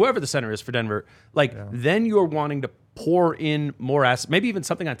case, or whoever the center is for Denver, then you're wanting to pour in more assets, maybe even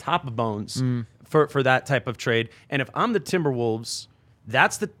something on top of Bones for that type of trade. And if I'm the Timberwolves,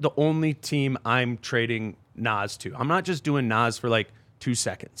 that's the only team I'm trading Naz to. I'm not just doing Naz for like 2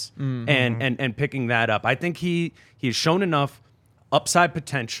 seconds and picking that up. I think he's shown enough upside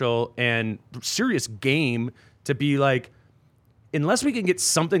potential and serious game to be like, unless we can get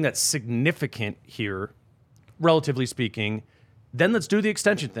something that's significant here, relatively speaking, then let's do the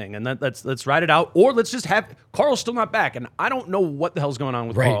extension thing and let's ride it out, or let's just have Carl's still not back, and I don't know what the hell's going on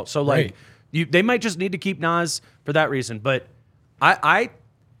with Carl. So they might just need to keep Naz for that reason. But I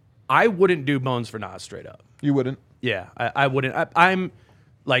wouldn't do Bones for Naz straight up. You wouldn't? Yeah, I wouldn't. I'm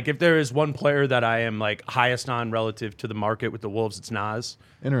like, if there is one player that I am like highest on relative to the market with the Wolves, it's Naz.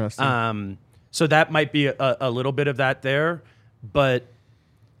 Interesting. So that might be a little bit of that there. But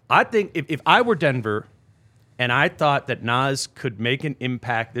I think if I were Denver and I thought that Naz could make an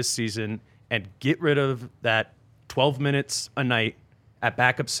impact this season and get rid of that 12 minutes a night at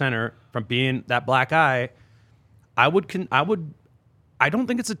backup center from being that black eye, I don't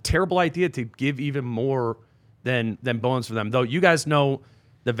think it's a terrible idea to give even more than Bones for them. Though you guys know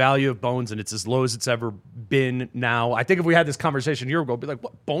the value of Bones, and it's as low as it's ever been now. I think if we had this conversation a year ago, it'd be like,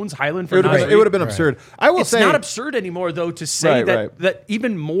 what, Bones Highland for Naz Reid? It would have been absurd. I will it's say not absurd anymore, though, to say that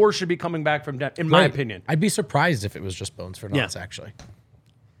even more should be coming back from Denver, in my opinion. I'd be surprised if it was just Bones for Naz, actually.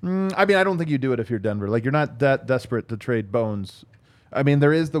 I mean, I don't think you do it if you're Denver. Like, you're not that desperate to trade Bones. I mean,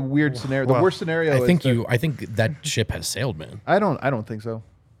 there is the weird scenario. The worst scenario. I think that ship has sailed, man. I don't think so.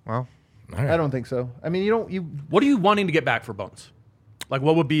 Well, All right. I don't think so. I mean, What are you wanting to get back for Bones? Like,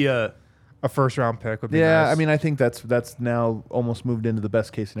 what would be a first round pick would be yeah, nice. I mean, I think that's now almost moved into the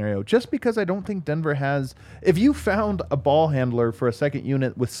best case scenario. Just because I don't think Denver has. If you found a ball handler for a second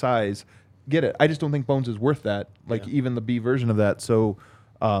unit with size, get it. I just don't think Bones is worth that. Like even the B version of that. So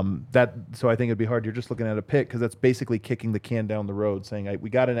I think it'd be hard. You're just looking at a pick because that's basically kicking the can down the road, saying we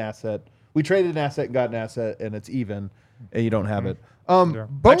got an asset, we traded an asset and got an asset, and it's even, and you don't have it.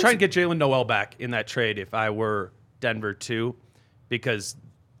 I'd try and get Jalen Noel back in that trade if I were Denver too, because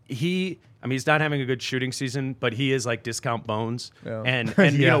he's not having a good shooting season, but he is like discount Bones. Yeah.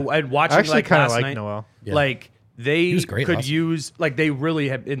 And you know, and watching I actually like kinda last like night, Noel. Yeah. like they was great could last use, like they really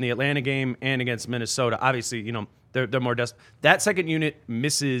have in the Atlanta game and against Minnesota. Obviously, you know, they're more that second unit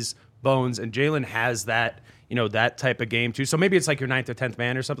misses Bones, and Jalen has that, you know, that type of game too. So maybe it's like your 9th or 10th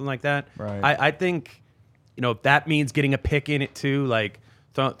man or something like that. Right. I think, you know, if that means getting a pick in it too, like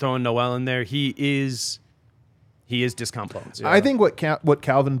throwing Noel in there, he is discount Bones. I think what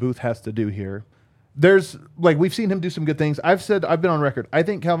Calvin Booth has to do here, there's like we've seen him do some good things. I've been on record. I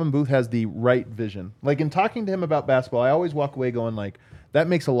think Calvin Booth has the right vision. Like in talking to him about basketball, I always walk away going like, that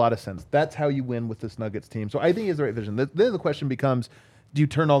makes a lot of sense. That's how you win with this Nuggets team. So I think he has the right vision. Then the question becomes, do you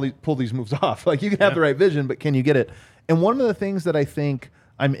pull these moves off? Like you can have the right vision, but can you get it? And one of the things that I think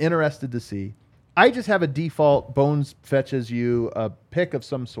I'm interested to see, I just have a default Bones fetches you a pick of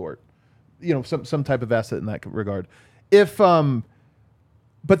some sort, you know, some type of asset in that regard.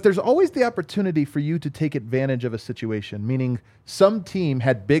 But But there's always the opportunity for you to take advantage of a situation, meaning some team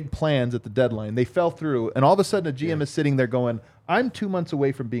had big plans at the deadline. They fell through, and all of a sudden a GM is sitting there going, I'm 2 months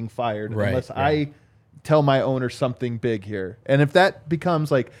away from being fired unless I tell my owner something big here. And if that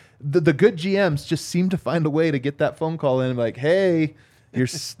becomes like the good GMs just seem to find a way to get that phone call in and be like, hey, you're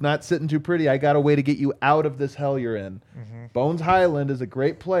not sitting too pretty. I got a way to get you out of this hell you're in. Bones Highland is a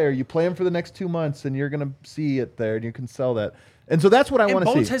great player. You play him for the next 2 months and you're going to see it there and you can sell that. And so that's what I want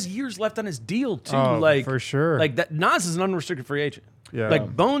to see. Bones has years left on his deal too. Oh, for sure. Like that, Nas is an unrestricted free agent. Yeah.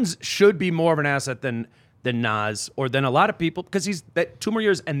 Like Bones should be more of an asset than Nas or than a lot of people because he's that 2 more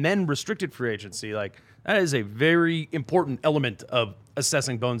years and then restricted free agency. Like that is a very important element of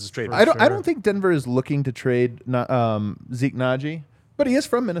assessing Bones' trade. I don't think Denver is looking to trade Zeke Naji, but he is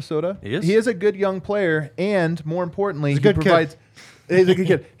from Minnesota. He is a good young player, and more importantly, he provides. He's a good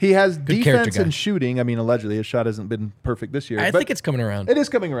kid. He has defense and shooting. I mean, allegedly, his shot hasn't been perfect this year. I think it's coming around. It is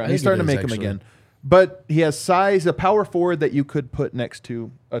coming around. He's starting to make them again. But he has size, a power forward that you could put next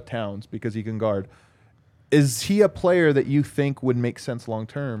to a Towns because he can guard. Is he a player that you think would make sense long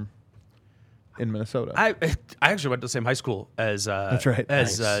term in Minnesota? I actually went to the same high school as That's right.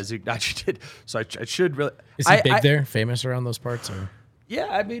 Zeke Naji did, so I should really. Is he big there? Famous around those parts? Or? Yeah,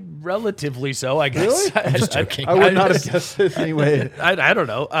 I mean, relatively so, I guess. Really? I'm just joking. I would not have guessed it anyway. I don't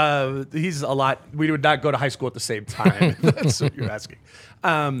know. He's a lot. We would not go to high school at the same time. That's what you're asking.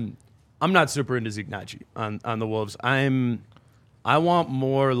 I'm not super into Zeke Naji on the Wolves. I want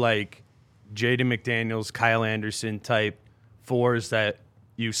more like Jaden McDaniels, Kyle Anderson type fours that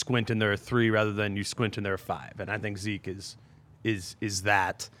you squint and they're a 3 rather than you squint and they're a 5. And I think Zeke is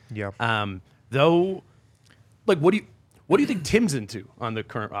that. Yeah. Though, like, what do you think Tim's into on the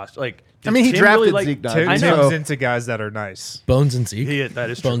current roster? Like, I mean, he Tim drafted really like Zeke Naji. Tim's I know. into guys that are nice. Bones and Zeke. That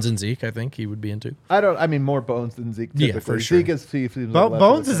is true. Bones and Zeke, I think he would be into. I mean, more Bones than Zeke typically. Yeah, for sure. Zeke is,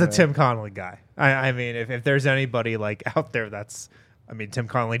 Bones is a Tim Connolly guy. I mean, if there's anybody like out there that's, I mean, Tim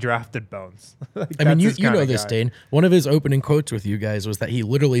Connolly drafted Bones. I mean, That's you his know this, guy. Dane. One of his opening quotes with you guys was that he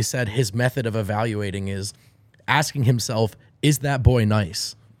literally said his method of evaluating is asking himself, is that boy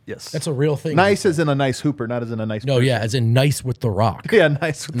nice? Yes. That's a real thing. Nice as in a nice hooper, not as in a nice No, person. yeah, as in nice with the rock. Yeah,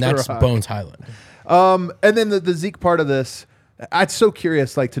 nice with And that's the rock. Bones Highland. And then the Zeke part of this, I'm so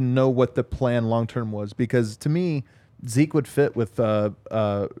curious, like, to know what the plan long term was, because to me, Zeke would fit with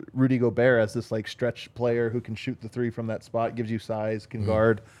Rudy Gobert as this like stretch player who can shoot the 3 from that spot, gives you size, can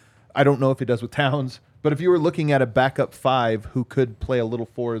guard. I don't know if he does with Towns, but if you were looking at a backup 5 who could play a little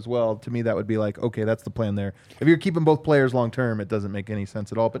 4 as well, to me that would be like, okay, that's the plan there. If you're keeping both players long term, it doesn't make any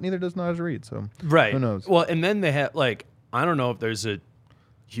sense at all. But neither does Naj Reid. So Right. who knows? Well, and then they have like I don't know if there's a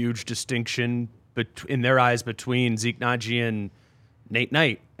huge distinction in their eyes between Zeke Naji and Nate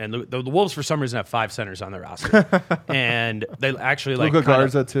Knight. And the Wolves for some reason have 5 centers on their roster, and they actually like Luka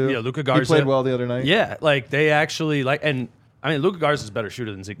Garza too. Yeah, Luka Garza He played well the other night. Yeah, like they actually like, and I mean Luka Garza is a better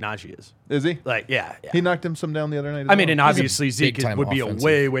shooter than Zeke Naji is. Is he? Like yeah. He knocked him some down the other night. I mean, and obviously Zeke big-time would be a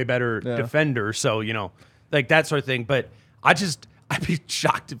offensive. way better defender. So like that sort of thing. But I'd be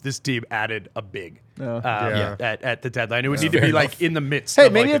shocked if this team added a big at the deadline. It would need to be like in the midst. Hey,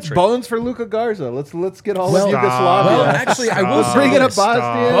 of maybe like it's a trade. Bones for Luka Garza. Let's get all Well, of Yugoslavia. well, actually, I will Let's bring it up, Stop.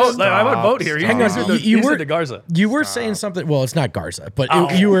 Bosnia. Vote, I would vote here. Hang on, He's into Garza. You were saying something. Well, it's not Garza, but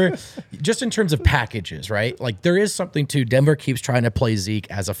you were just in terms of packages, right? Like there is something to Denver keeps trying to play Zeke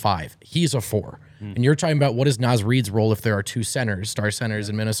as a 5. He's a 4, and you're talking about what is Naz Reid's role if there are 2 centers, star centers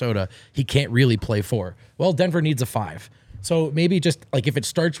in Minnesota. He can't really play 4. Well, Denver needs a 5. So maybe just like if it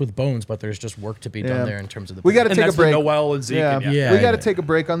starts with Bones, but there's just work to be done there in terms of the. We got to And take a that's for break. Noel and Zeke. Yeah, and Yeah. we got to take a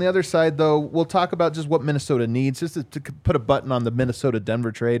break. On the other side, though, we'll talk about just what Minnesota needs, just to put a button on the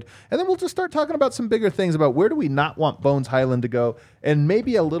Minnesota-Denver trade, and then we'll just start talking about some bigger things about where do we not want Bones Highland to go, and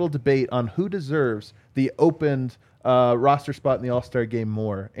maybe a little debate on who deserves the opened roster spot in the All-Star game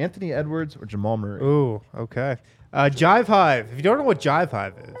more, Anthony Edwards or Jamal Murray. Ooh, okay. Jive Hive. If you don't know what Jive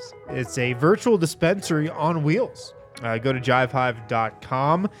Hive is, it's a virtual dispensary on wheels. Go to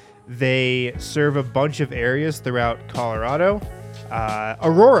jivehive.com. They serve a bunch of areas throughout Colorado.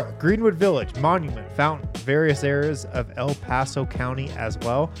 Aurora, Greenwood Village, Monument, Fountain, various areas of El Paso County as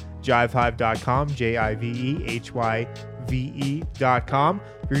well. Jivehive.com, JIVEHYVE.com.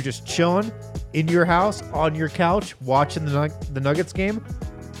 If you're just chilling in your house, on your couch, watching the Nuggets game,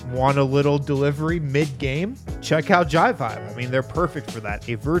 want a little delivery mid-game, check out Jive Hive. I mean, they're perfect for that.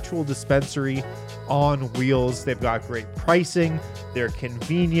 A virtual dispensary on wheels. They've got great pricing. They're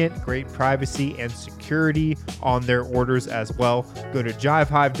convenient, great privacy and security on their orders as well. Go to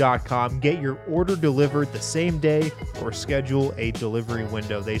jivehive.com, get your order delivered the same day or schedule a delivery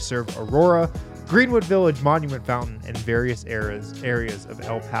window. They serve Aurora, Greenwood Village Monument Fountain, and various areas of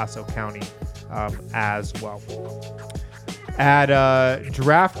El Paso County as well. At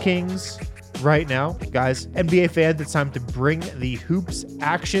DraftKings right now, guys, NBA fans, it's time to bring the hoops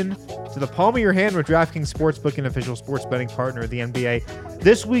action to the palm of your hand with DraftKings Sportsbook, an official sports betting partner of the NBA.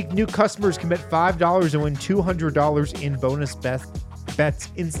 This week, new customers can bet $5 and win $200 in bonus bets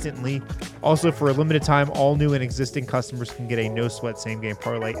instantly. Also, for a limited time, all new and existing customers can get a no-sweat same-game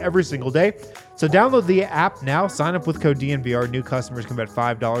parlay every single day. So download the app now. Sign up with code DNVR. New customers can bet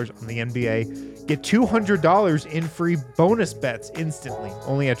 $5 on the NBA. Get $200 in free bonus bets instantly.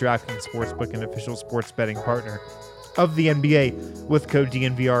 Only at DraftKings Sportsbook, an official sports betting partner of the NBA with code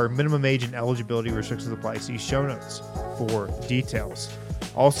DNVR. Minimum age and eligibility restrictions apply. See show notes for details.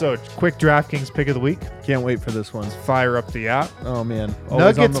 Also, quick DraftKings pick of the week. Can't wait for this one. Fire up the app. Oh, man.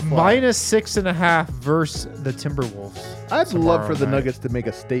 Always on Nuggets the fly. -6.5 versus the Timberwolves. I'd love for the night. Nuggets to make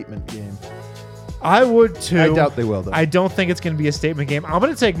a statement game. I would too. I doubt they will, though. I don't think it's going to be a statement game. I'm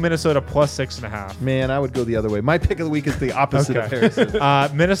going to take Minnesota +6.5. Man, I would go the other way. My pick of the week is the opposite of Harrison.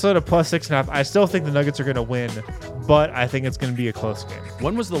 Minnesota +6.5. I still think the Nuggets are going to win, but I think it's going to be a close game.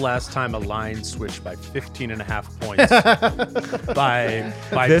 When was the last time a line switched by 15.5 points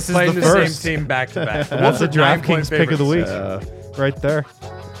by This is playing the the first. same team back to back? That's a DraftKings pick of the week, right there.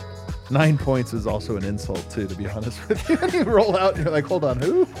 9 points is also an insult, too, to be honest with you. When you roll out and you're like, hold on,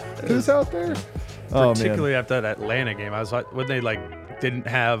 who? Who's out there? Oh, man. Particularly after that Atlanta game, I was like, when they didn't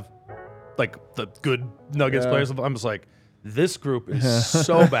have the good Nuggets players. I'm just like, this group is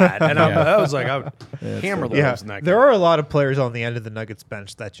so bad, and I was like, I would hammer the Wolves in that game. There are a lot of players on the end of the Nuggets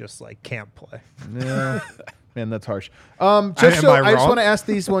bench that just can't play. Yeah. Man, that's harsh. Am I just I wrong? want to ask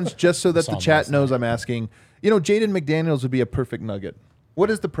these ones just so that the Saw chat last knows I'm asking. Jaden McDaniels would be a perfect Nugget. What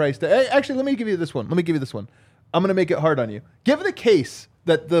is the price? Actually, let me give you this one. I'm going to make it hard on you. Give the case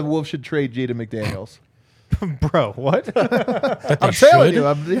that the Wolves should trade Jaden McDaniels. Bro, what? I'm telling you.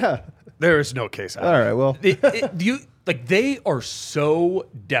 Yeah. There is no case. All right, well. They are so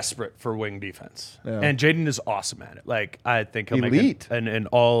desperate for wing defense, Yeah. and Jaden is awesome at it. I think he'll Elite. make an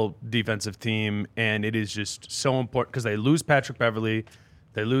all defensive team, and it is just so important because they lose Patrick Beverly,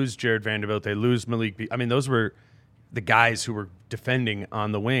 they lose Jared Vanderbilt, they lose Malik. Those were the guys who were defending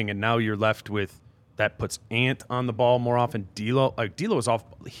on the wing, and now you're left with that puts Ant on the ball more often. D'Lo was off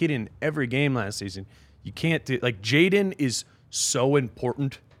hitting every game last season. You can't do Jaden is so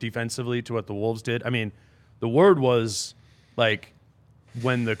important defensively to what the Wolves did. The word was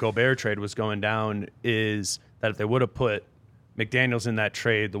when the Gobert trade was going down is that if they would have put McDaniels in that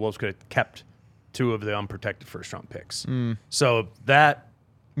trade, the Wolves could have kept 2 of the unprotected first-round picks. So that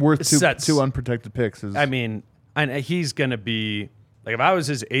Worth sets 2 unprotected picks. And he's going to be if I was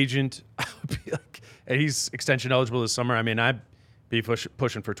his agent, I would be and he's extension eligible this summer. I'd be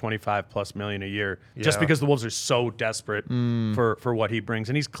pushing for $25+ million a year just because the Wolves are so desperate for what he brings.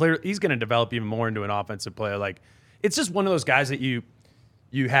 And he's going to develop even more into an offensive player. It's just one of those guys that you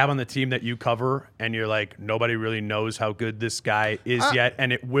have on the team that you cover, and you're like, nobody really knows how good this guy is yet,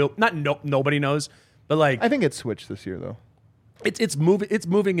 and it will nobody knows, but I think it's switched this year though. It's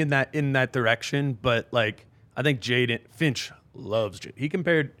moving in that direction, but I think Jaden Finch loves Jaden. He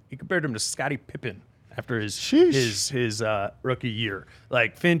compared him to Scottie Pippen after his rookie year.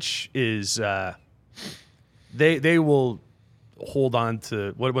 Finch is they will hold on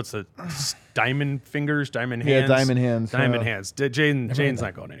to what's the diamond fingers, diamond hands. Yeah, diamond hands. Diamond hands. Jaden's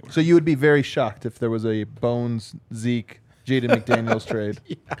not going anywhere. So you would be very shocked if there was a Bones, Zeke, Jaden McDaniels trade.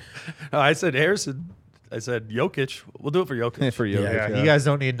 Yeah. I said Harrison. I said Jokic. We'll do it for Jokic. For Jokic, Yeah, yeah. you guys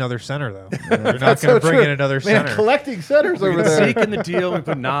don't need another center though. You're not going to bring in another Man, center. collecting centers over there. Zeke in the deal. We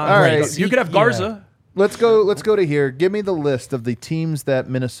put Nas. All right. You could have Garza. Let's go to here. Give me the list of the teams that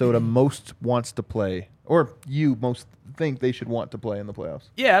Minnesota most wants to play, or you most think they should want to play in the playoffs.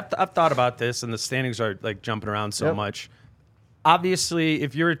 Yeah, I've thought about this, and the standings are jumping around so much. Obviously,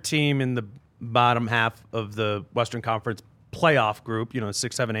 if you're a team in the bottom half of the Western Conference playoff group,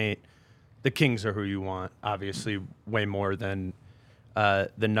 6, 7, 8, the Kings are who you want. Obviously, way more than the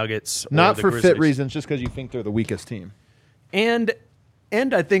Nuggets. Or Not the for Grizzlies. fit reasons, just because you think they're the weakest team. And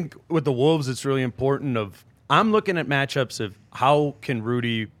I think with the Wolves, it's really important I'm looking at matchups of how can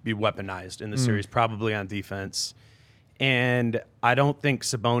Rudy be weaponized in the series, probably on defense. And I don't think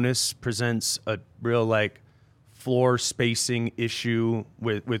Sabonis presents a real floor spacing issue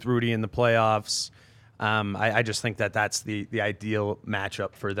with Rudy in the playoffs. I just think that's the ideal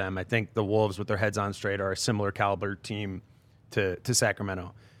matchup for them. I think the Wolves, with their heads on straight, are a similar caliber team to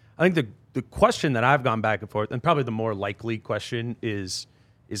Sacramento. I think the question that I've gone back and forth, and probably the more likely question is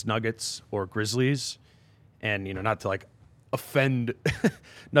Nuggets or Grizzlies. And, not to offend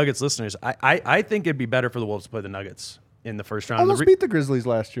Nuggets listeners. I think it'd be better for the Wolves to play the Nuggets in the first round. Almost beat the Grizzlies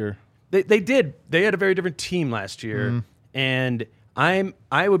last year. They did. They had a very different team last year, and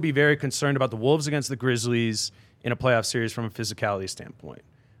I would be very concerned about the Wolves against the Grizzlies in a playoff series from a physicality standpoint.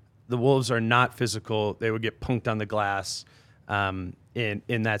 The Wolves are not physical. They would get punked on the glass in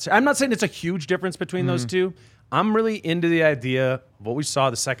that. I'm not saying it's a huge difference between those two. I'm really into the idea of what we saw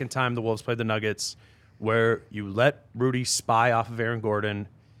the second time the Wolves played the Nuggets, where you let Rudy spy off of Aaron Gordon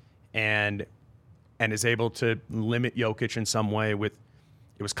and is able to limit Jokic in some way with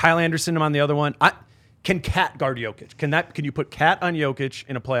it was Kyle Anderson on the other one. Can Cat guard Jokic? Can you put Cat on Jokic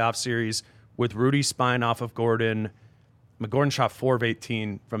in a playoff series with Rudy spying off of Gordon? Gordon shot 4 of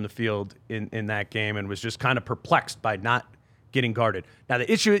 18 from the field in that game and was just kind of perplexed by not getting guarded. Now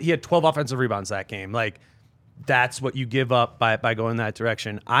the issue, he had 12 offensive rebounds that game. Like that's what you give up by going that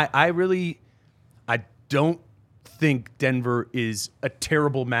direction. I don't think Denver is a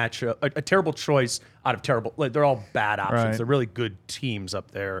terrible matchup, a terrible choice out of terrible. Like they're all bad options. Right. They're really good teams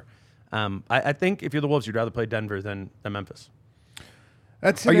up there. I think if you're the Wolves, you'd rather play Denver than Memphis.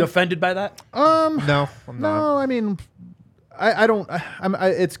 Are you offended by that? No, I'm not. No, I mean, I don't.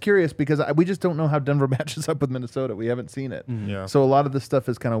 It's curious because we just don't know how Denver matches up with Minnesota. We haven't seen it. Yeah. So a lot of this stuff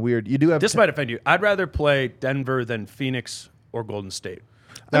is kind of weird. You do have This might offend you. I'd rather play Denver than Phoenix or Golden State.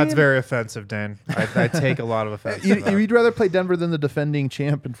 That's very offensive, Dan. I take a lot of offense. to that. You'd rather play Denver than the defending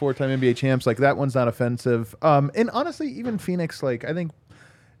champ and 4-time NBA champs. Like that one's not offensive. And honestly, even Phoenix, like I think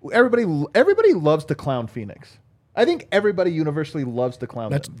everybody loves to clown Phoenix. I think everybody universally loves to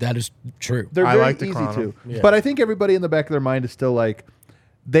clown them. That is true. They're I very like to easy clown to. them. Yeah. But I think everybody in the back of their mind is still like,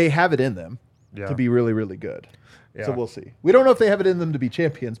 they have it in them Yeah. to be really, really good. Yeah. So we'll see. We don't know if they have it in them to be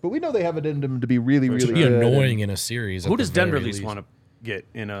champions, but we know they have it in them to be really, To really be good. annoying in a series. Who at does the Denver at very least want to get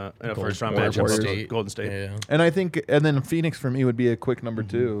in a first round Warriors. matchup? Golden State. Yeah. And I think, and then Phoenix for me would be a quick number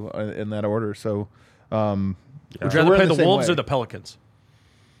Mm-hmm. 2 in that order. So, Would you so rather we're in play the the same Wolves way. or the Pelicans?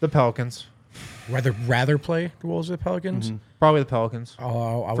 The Pelicans. Rather play the Wolves or the Pelicans? Probably the Pelicans.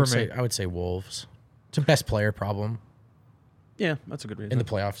 Oh, I would say Wolves. It's a best player problem Yeah, that's a good reason. in the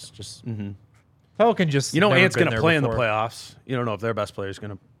playoffs. Just Pelican just. you know, never Ant's been going to there play in the before. playoffs. You don't know if their best player is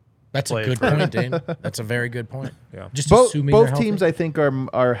going to. that's a play good for- point, Dane. That's a very good point. Yeah. Just both assuming they're both teams, healthy. I think,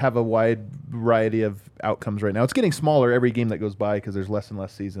 are have a wide variety of outcomes right now. It's getting smaller every game that goes by because there's less and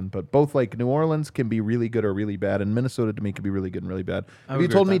less season. But both like New Orleans can be really good or really bad, and Minnesota to me can be really good and really bad. If would you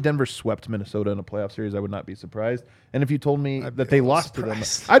agree told with me that. Denver swept Minnesota in a playoff series, I would not be surprised. And if you told me that they lost to them,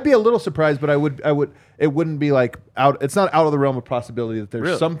 I'd be a little surprised. But I would. It wouldn't be like out. It's not out of the realm of possibility that there's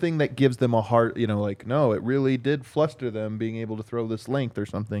Really? something that gives them a heart. You know, like no, it really did fluster them being able to throw this length or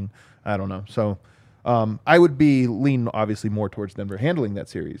something. I don't know. So. I would lean obviously more towards Denver handling that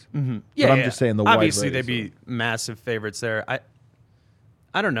series. Yeah, but I'm yeah. just saying the obviously wide they'd be massive favorites there.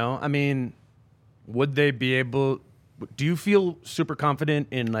 I don't know. I mean, would they be able? Do you feel super confident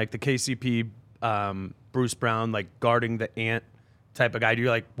in like the KCP, Bruce Brown, like guarding the Ant type of guy? Do you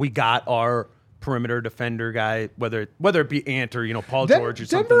like we got our perimeter defender guy, whether it be Ant or Paul George or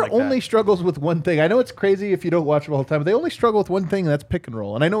something Denver like only that? struggles with one thing. I know it's crazy if you don't watch them all the time, but they only struggle with one thing, and that's pick and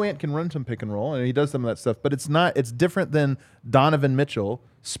roll. And I know Ant can run some pick and roll, and he does some of that stuff, but it's not. It's different than Donovan Mitchell,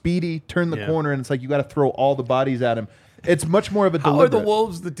 speedy, turn the Yeah. corner, and it's like you got to throw all the bodies at him. It's much more of a How are the deliberate.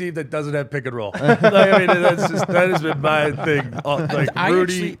 Wolves the team that doesn't have pick and roll? Like, I mean, that has been my thing. Like I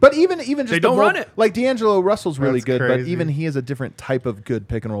Rudy, actually- But even just They the don't role- run it. Like D'Angelo Russell's really That's good, but crazy. even he is a different type of good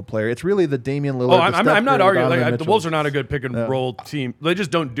pick and roll player. It's really the Damian Lillard. Oh, the I'm Steph not Curry, arguing. Donovan Like, the Mitchell. Wolves are not a good pick and roll team. They just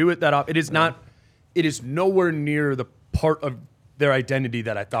don't do it that often. It is not. It is nowhere near the part of their identity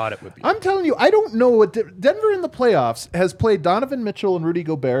that I thought it would be. I'm telling you, I don't know what Denver in the playoffs has played Donovan Mitchell and Rudy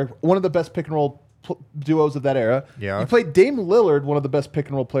Gobert, one of the best pick and roll duos of that era. Yeah. You played Dame Lillard, one of the best pick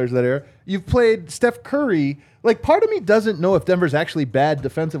and roll players of that era. You've played Steph Curry. Like, part of me doesn't know if Denver's actually bad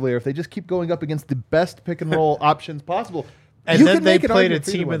defensively or if they just keep going up against the best pick and roll options possible. And You then can they make an played a argument for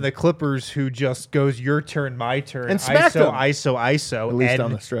either team one. in the Clippers who just goes your turn, my turn, And smacked them. ISO, at least and,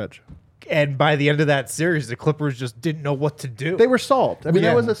 down the stretch. and by the end of that series, the Clippers just didn't know what to do. They were solved. I mean,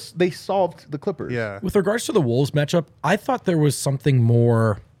 Yeah. they solved the Clippers. yeah. With regards to the Wolves matchup, I thought there was something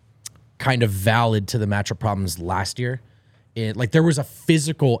more kind of valid to the matchup problems last year. Like there was a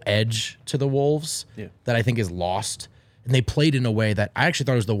physical edge to the Wolves that I think is lost. And they played in a way that I actually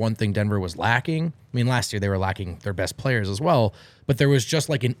thought was the one thing Denver was lacking. I mean, last year they were lacking their best players as well, but there was just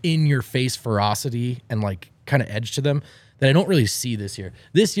like an in-your-face ferocity and like kind of edge to them that I don't really see this year.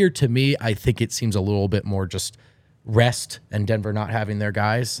 This year, to me, I think it seems a little bit more just rest and Denver not having their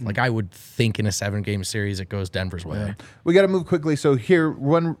guys, like I would think in a 7-game series it goes Denver's way. We got to move quickly. So here,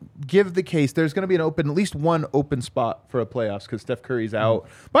 give the case. There's going to be at least one open spot for a playoffs because Steph Curry's out.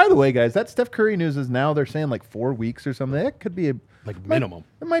 By the way, guys, that Steph Curry news is now they're saying like 4 weeks or something. That could be minimum.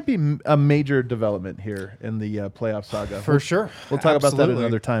 It might be a major development here in the playoff saga. For sure. We'll talk about that at Absolutely.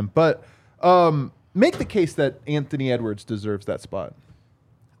 another time. But make the case that Anthony Edwards deserves that spot.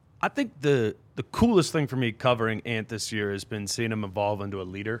 I think the coolest thing for me covering Ant this year has been seeing him evolve into a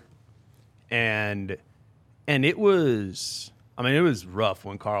leader. And it was rough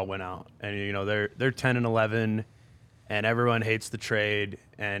when Carl went out. And you know, they're 10-11 and everyone hates the trade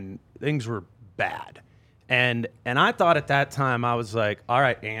and things were bad. And I thought at that time I was like, all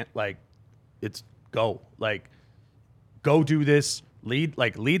right, Ant, like it's go. Like go do this. Lead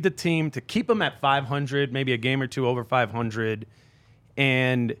the team to keep them at 500, maybe a game or two over 500.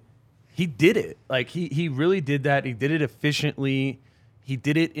 And he did it. Like he really did that. He did it efficiently. He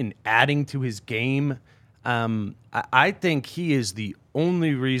did it in adding to his game. I think he is the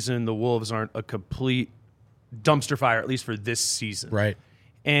only reason the Wolves aren't a complete dumpster fire, at least for this season. Right.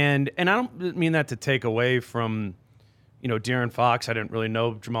 And I don't mean that to take away from, you know, De'Aaron Fox. I didn't really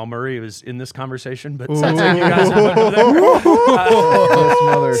know Jamal Murray was in this conversation, but sounds like you guys have over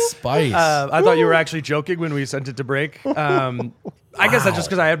there. Spice. I thought you were actually joking when we sent it to break. I guess that's just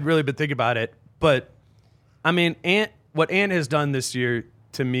because I hadn't really been thinking about it. But, I mean, what Ant has done this year,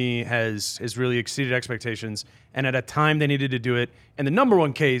 to me, has really exceeded expectations. And at a time they needed to do it. And the number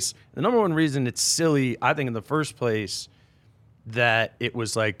one reason it's silly, I think, in the first place, that it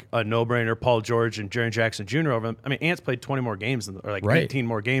was like a no-brainer, Paul George and Jaren Jackson Jr. over him. I mean, Ant's played 20 more games, Right. 18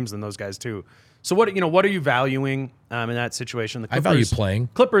 more games than those guys, too. So what are you valuing in that situation? The I value playing.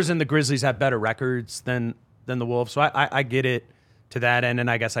 Clippers and the Grizzlies have better records than the Wolves, so I get it to that end, and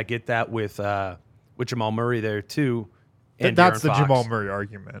I guess I get that with Jamal Murray there too. And That's De'Aaron the Fox. Jamal Murray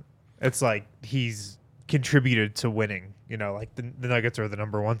argument. It's like he's contributed to winning. You know, like the Nuggets are the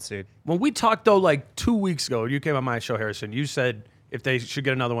number 1 seed. When we talked though, like 2 weeks ago, you came on my show, Harrison. You said if they should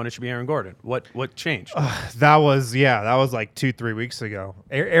get another one, it should be Aaron Gordon. What changed? That was like 2-3 weeks ago.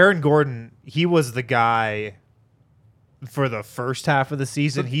 Aaron Gordon, he was the guy for the first half of the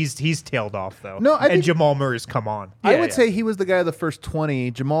season. He's tailed off though. No, I think Jamal Murray's come on. I would say he was the guy of the first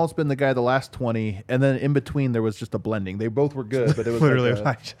 20. Jamal's been the guy of the last 20, and then in between there was just a blending. They both were good, but it was literally like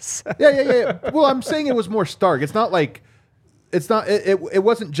what I just said. yeah. Well, I'm saying it was more stark. It's not like it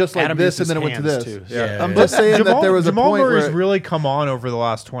wasn't just like Adam this used and then it his went to this. hands, too. Yeah. I'm just saying that there was Jamal a point Murray's where really come on over the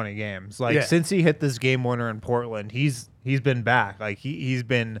last 20 games. Like Yeah. since he hit this game winner in Portland, he's been back. Like he's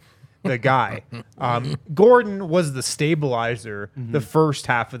been the guy. Gordon was the stabilizer the first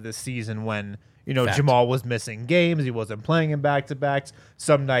half of the season when, you know, Fact. Jamal was missing games. He wasn't playing in back-to-backs.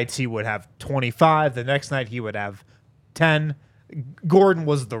 Some nights he would have 25. The next night he would have 10. Gordon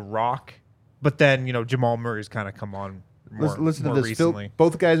was the rock. But then, you know, Jamal Murray's kind of come on more, listen more to this. recently.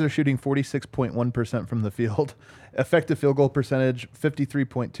 Both guys are shooting 46.1% from the field. Effective field goal percentage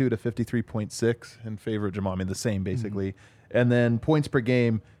 53.2 to 53.6 in favor of Jamal. I mean, the same basically. And then points per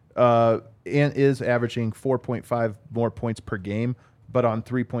game, Ant is averaging 4.5 more points per game, but on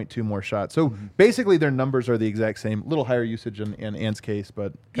 3.2 more shots. So basically their numbers are the exact same. A little higher usage in Ant's case,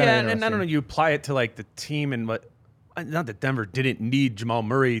 but kinda Yeah, and I don't know, interesting. you apply it to like the team and what. Not that Denver didn't need Jamal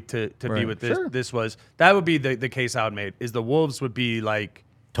Murray to be Right. what this Sure. this was. That would be the case I would make. Is the Wolves would be like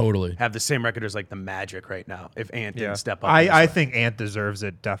Totally. have the same record as like the Magic right now if Ant Yeah. didn't step up. I think Ant deserves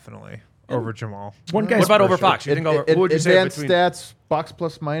it definitely over Jamal. One What guy's about over Fox? You think over? Who would you say Advanced between? stats, box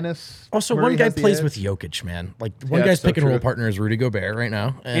plus minus. Also, Murray one guy has the plays edge. with Jokic, man. Like one Yeah, guy's that's so pick and roll true. partner is Rudy Gobert right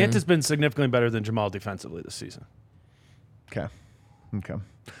now. And Ant has been significantly better than Jamal defensively this season. Okay.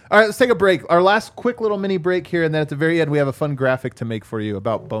 All right, let's take a break. Our last quick little mini break here, and then at the very end, we have a fun graphic to make for you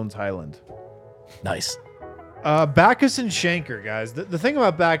about Bones Highland. nice. Backus and Shanker, guys. The thing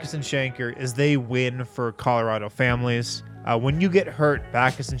about Backus and Shanker is they win for Colorado families. When you get hurt,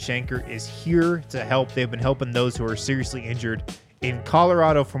 Backus and Shanker is here to help. They've been helping those who are seriously injured in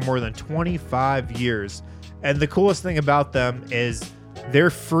Colorado for more than 25 years. And the coolest thing about them is they're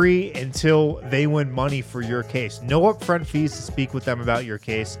free until they win money for your case. No upfront fees to speak with them about your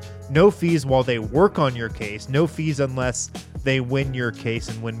case. No fees while they work on your case. No fees unless they win your case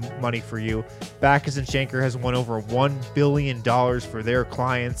and win money for you. Backus and Shanker has won over $1 billion for their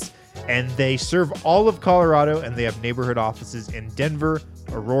clients, and they serve all of Colorado, and they have neighborhood offices in Denver,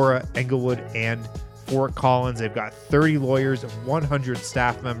 Aurora, Englewood, and Fort Collins. They've got 30 lawyers and 100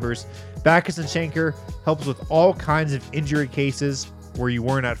 staff members. Backus and Shanker helps with all kinds of injury cases where you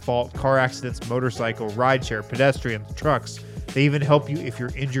weren't at fault: car accidents, motorcycle, rideshare, pedestrians, trucks. They even help you if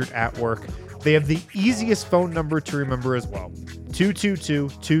you're injured at work. They have the easiest phone number to remember as well.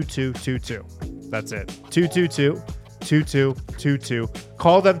 222-2222. That's it. 222-2222.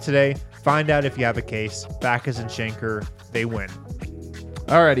 Call them today. Find out if you have a case. Backus and Schenker, they win.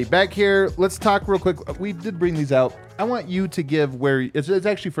 Alrighty, back here. Let's talk real quick. We did bring these out. I want you to give where it's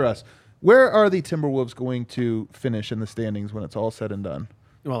actually for us. Where are the Timberwolves going to finish in the standings when it's all said and done?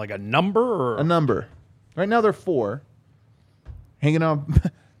 You want like a number or A number. Right now they're 4, hanging on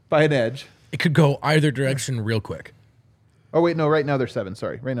by an edge. It could go either direction real quick. Oh wait, no. Right now they're 7.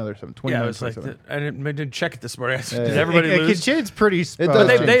 Sorry, right now they're 7. 29, Yeah, I was like, 27. I didn't check it this morning. Did yeah. everybody It lose? change pretty. It does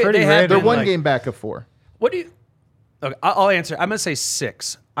change. pretty They have random. They're been, one like- game back of 4. What do you? Okay, I'll answer. I'm gonna say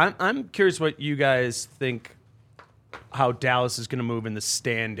 6. I'm curious what you guys think. How Dallas is gonna move in the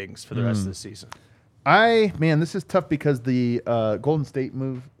standings for the rest of the season. This is tough because the Golden State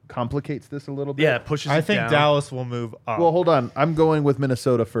move complicates this a little bit. Yeah, it pushes. I it think down. Dallas will move up. Well, hold on. I'm going with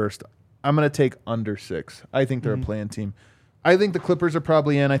Minnesota first. I'm going to take under 6. I think they're a play-in team. I think the Clippers are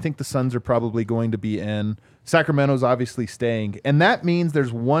probably in. I think the Suns are probably going to be in. Sacramento's obviously staying. And that means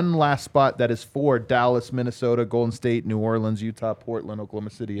there's one last spot that is for Dallas, Minnesota, Golden State, New Orleans, Utah, Portland, Oklahoma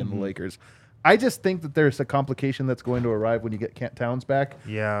City, and the Lakers. I just think that there's a complication that's going to arrive when you get Kent Towns back.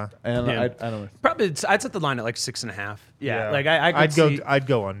 Yeah. And Yeah. I don't know. Probably, I'd set the line at like 6.5. Yeah, like I could I'd go. see I'd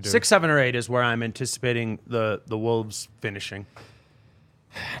go under 6, 7, or 8 is where I'm anticipating the Wolves finishing.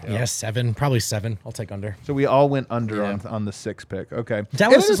 Yeah, 7, probably 7. I'll take under. So we all went under Yeah. on the 6 pick. Okay.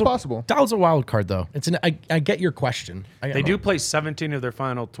 Dallas It is a- possible. Dallas is a wild card though. I get your question. They do play 17 of their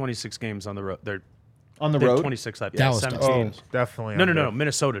final 26 games on the road. They're On the they have road? 26 left. Dallas yeah, does. 17. Oh, definitely. No, under.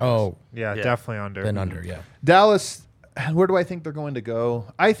 Minnesota does. Oh, Yeah, Yeah. definitely under. then under. Yeah. Dallas, where do I think they're going to go?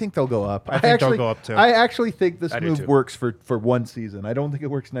 I think they'll go up. I think they'll go up, too. I actually think this I do, move too. works for one season. I don't think it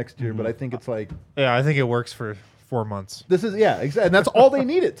works next year, but I think it's like Yeah, I think it works for 4 months. this is exactly, and that's all they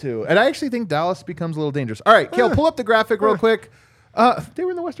need it to. And I actually think Dallas becomes a little dangerous. All right, Kale, pull up the graphic real quick. They were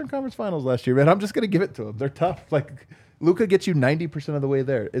in the Western Conference Finals last year, man. I'm just gonna give it to them. They're tough. Like Luka gets you 90% of the way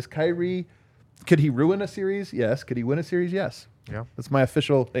there. Is Kyrie? Could he ruin a series? Yes. Could he win a series? Yes. Yeah. That's my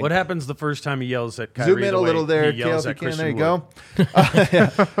official thing. What happens the first time he yells at Kyrie? Zoom in the a way little there, he Kale, yells if you at can. Christian There you Wood.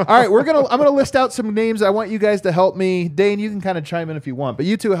 go. All right, I'm gonna list out some names. I want you guys to help me. Dane, you can kind of chime in if you want, but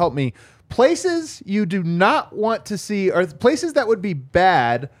you two help me. Places you do not want to see, or places that would be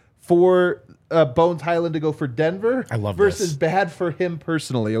bad for Bones Highland to go for Denver. I love versus this. bad for him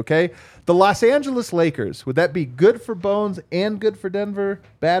personally. Okay, the Los Angeles Lakers. Would that be good for Bones and good for Denver?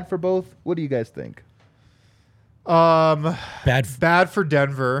 Bad for both? What do you guys think? Bad for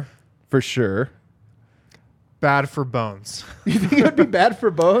Denver. For sure. Bad for Bones. You think it would be bad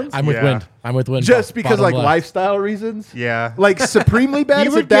for Bones? I'm with Yeah. Wind. I'm with Wind. Just because Bottom like left. lifestyle reasons? Yeah. Like supremely bad?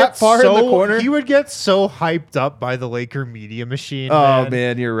 Is it that far in the corner? He would get so hyped up by the Laker media machine. Oh,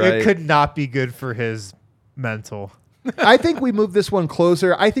 man, you're right. It could not be good for his mental. I think we move this one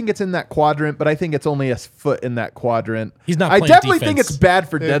closer. I think it's in that quadrant, but I think it's only a foot in that quadrant. He's not I playing definitely think defense. it's bad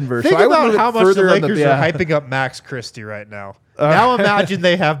for Denver. Think so I would about move it how much the further on Lakers yeah. are hyping up Max Christie right now. Now imagine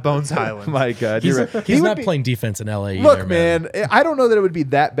they have Bones Highland. My God, He's, you're right. he's He would not be- playing defense in LA either, Look, man, I don't know that it would be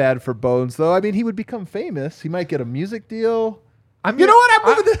that bad for Bones, though. I mean, he would become famous. He might get a music deal. You know what? I'm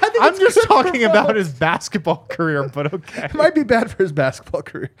moving this. I think I'm it's just good for talking about Bones. his basketball career, but okay. It might be bad for his basketball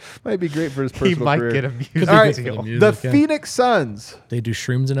career. Might be great for his personal He might career. get a music Could All right, be good deal. for the the music, yeah. Phoenix Suns. They do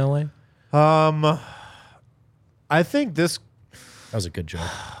shrooms in LA. I think this That was a good joke.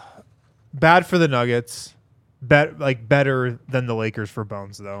 bad for the Nuggets. Better than the Lakers for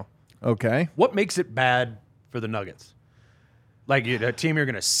Bones, though. Okay. What makes it bad for the Nuggets? Like a team you're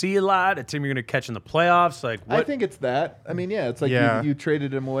going to see a lot, a team you're going to catch in the playoffs. Like what? I think it's that. I mean, yeah, it's like Yeah. you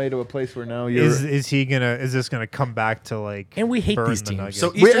traded him away to a place where now you're. Is this gonna come back to like? And we hate burn these the teams. Nuggets? so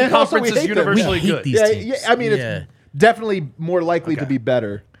We- Eastern and also we Conference is hate them. universally We hate good. these yeah, teams. yeah. I mean, Yeah. it's definitely more likely to Okay. be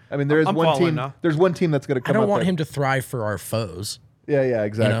better. I mean, there is I'm one following team. now. There's one team that's going to I come. don't up want there. him to thrive for our foes. Yeah,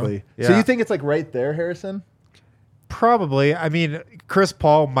 exactly. So Yeah. you think it's like right there, Harrison? Probably. I mean, Chris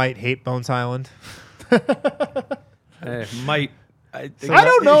Paul might hate Bones Highland. Might. I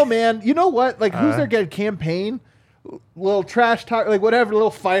don't know, man. You know what? Like, who's their good campaign? Little trash talk, like whatever,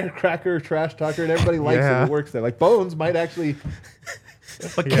 little firecracker trash talker, and everybody likes Yeah. it. It works there. Like Bones might actually.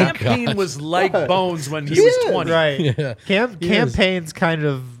 But Campaign was like What? Bones when he He was is. 20. Right. Yeah. Campaign's kind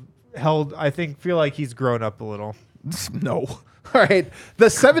of held. I feel like he's grown up a little. No. All right. The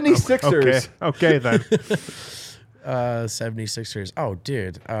 76ers. Okay then. 76ers. Oh,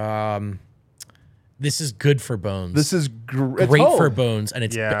 dude. This is good for Bones. This is great for Bones, and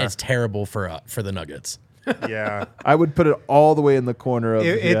it's Yeah. it's terrible for the Nuggets. Yeah. I would put it all the way in the corner of.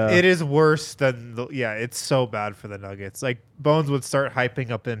 It is worse than it's so bad for the Nuggets. Like Bones would start hyping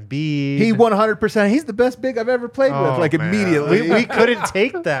up Embiid. He 100%. He's the best big I've ever played with. Like man. immediately. We couldn't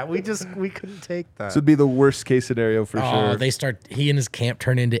take that. We couldn't take that. This would be the worst case scenario for sure. He and his camp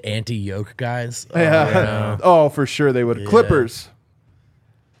turn into anti-yoke guys. Yeah. Oh, for sure they would. Yeah. Clippers.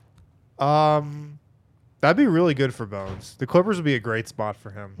 That'd be really good for Bones. The Clippers would be a great spot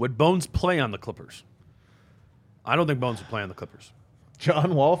for him. Would Bones play on the Clippers? I don't think Bones would play on the Clippers.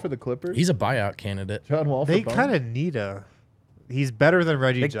 John Wall for the Clippers. He's a buyout candidate. John Wall. They for Bones? kind of need a. He's better than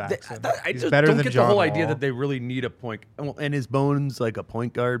Reggie Jackson. I He's just better don't than get John the whole Wall. idea that they really need a point. And is Bones like a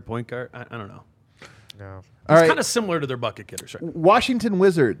point guard? I don't know. No. All It's right. kind of similar to their bucket getters, right? Washington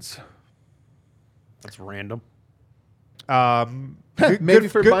Wizards. That's random. Maybe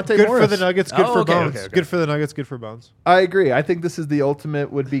for Monte good Morris. for the Nuggets. Good for okay, Bones. okay. Good for the Nuggets. Good for Bones. I agree. I think this is the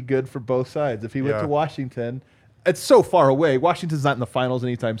ultimate would be good for both sides. If he went Yeah. to Washington, it's so far away. Washington's not in the finals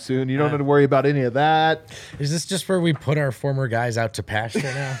anytime soon. You don't have to worry about any of that. Is this just where we put our former guys out to pasture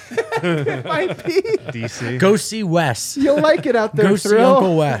now? It might be. DC. Go see Wes. You'll like it out there, Go see Thrill.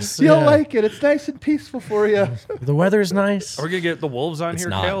 Uncle Wes. You'll Yeah. like it. It's nice and peaceful for you. The weather's nice. Are we going to get the Wolves on It's here,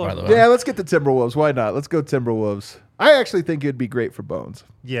 not, Kale? by the way. Yeah, let's get the Timberwolves. Why not? Let's go Timberwolves. I actually think it'd be great for Bones.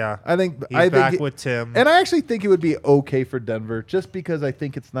 Yeah. I think He's I back think with Tim. and I actually think it would be okay for Denver, just because I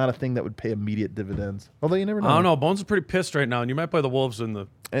think it's not a thing that would pay immediate dividends. Although you never know. I don't know. Bones is pretty pissed right now, and you might play the Wolves in the.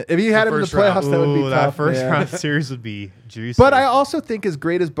 If you had him in the first round. playoffs, that would be Ooh, tough. that first man. round series would be juicy. But I also think, as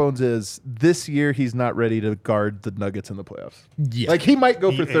great as Bones is, this year he's not ready to guard the Nuggets in the playoffs. Yeah. Like he might go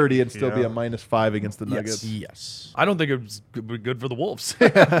for 30 and still be yeah. a -5 against the Nuggets. Yes. I don't think it would be good for the Wolves. I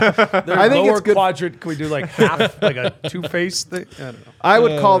think lower it's good. quadrant. Can we do like half, like a two-face thing? I don't know. I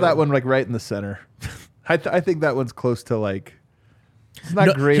would call that one like right in the center. I think that one's close to like. It's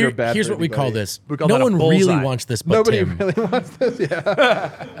not great or bad. Here's for what we call anybody. this. We call No that a one really bullseye. wants this but Nobody Tim. really wants this.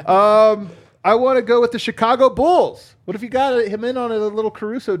 Yeah. I want to go with the Chicago Bulls. What if you got him in on a little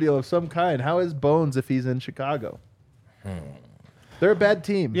Caruso deal of some kind? How is Bones if he's in Chicago? They're a bad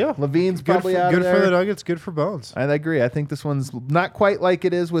team. yeah, Levine's good probably for, out good of there. for the Nuggets. Good for Bones. I agree. I think this one's not quite like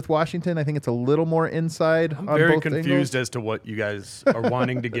it is with Washington. I think it's a little more inside. I'm on very both confused angles. as to what you guys are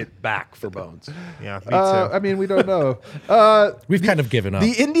wanting to get back for Bones. Yeah, me too. I mean, we don't know. We've kind of given up.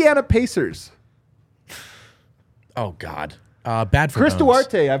 The Indiana Pacers. Oh God. Bad for Chris Bones.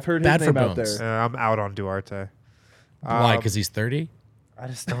 Duarte. I've heard his Bad for name out Bones. there. I'm out on Duarte. Why? Because he's 30. I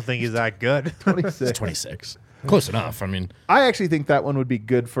just don't think he's that good. 26. He's 26. Close enough. I mean, I actually think that one would be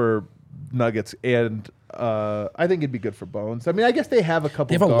good for Nuggets, and I think it'd be good for Bones. I mean, I guess they have a couple.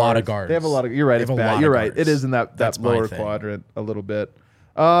 They have a lot of guards. They have a lot of. You're right. They It's have a bad. lot of You're right. guards. It is in that That's my lower thing. quadrant a little bit.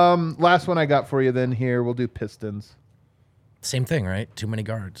 Last one I got for you. Then here we'll do Pistons. same thing, right? Too many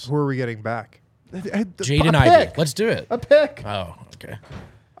guards. Who are we getting back? Jaden A Ivey. pick. Let's do it. A pick. Oh, okay.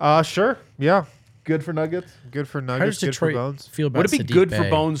 Sure. Yeah. Good for Nuggets. Good for How Nuggets. does Good for Detroit Bones. feel about Would it be Sadiq good for Bey?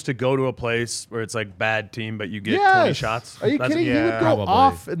 Bones to go to a place where it's like bad team, but you get 20 Yes. shots? Are you kidding? He would yeah. go Probably.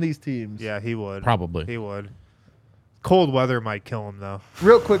 off in these teams. Yeah, he would. Probably. He would. Cold weather might kill him though.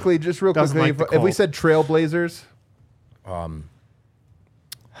 Real quickly, Doesn't like the if we cold. said Trailblazers,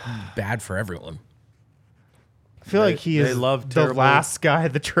 Bad for everyone. I feel like he they is love the terrible last guy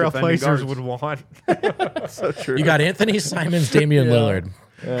the defending Trailblazers guards. would want. so true. You got Anthony Simons, Damian Yeah. Lillard.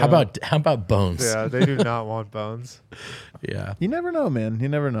 How about Bones? Yeah, they do not want Bones. Yeah. You never know, man. You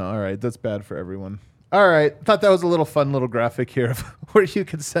never know. All right, that's bad for everyone. All right, thought that was a little fun little graphic here of where you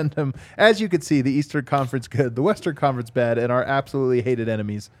can send them. As you can see, the Eastern Conference good, the Western Conference bad, and our absolutely hated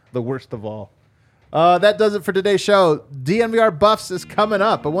enemies, the worst of all. That does it for today's show. DNVR Buffs is coming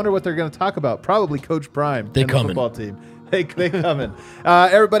up. I wonder what they're going to talk about. Probably Coach Prime They and the coming. football team. They coming.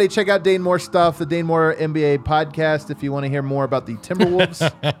 Everybody check out Dane Moore stuff, the Dane Moore NBA podcast, if you want to hear more about the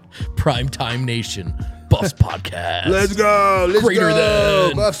Timberwolves. Primetime Nation. Buffs Podcast. Let's go. Let's Greater go.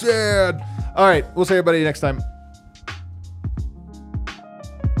 than. Buffs in. All right, we'll see everybody next time.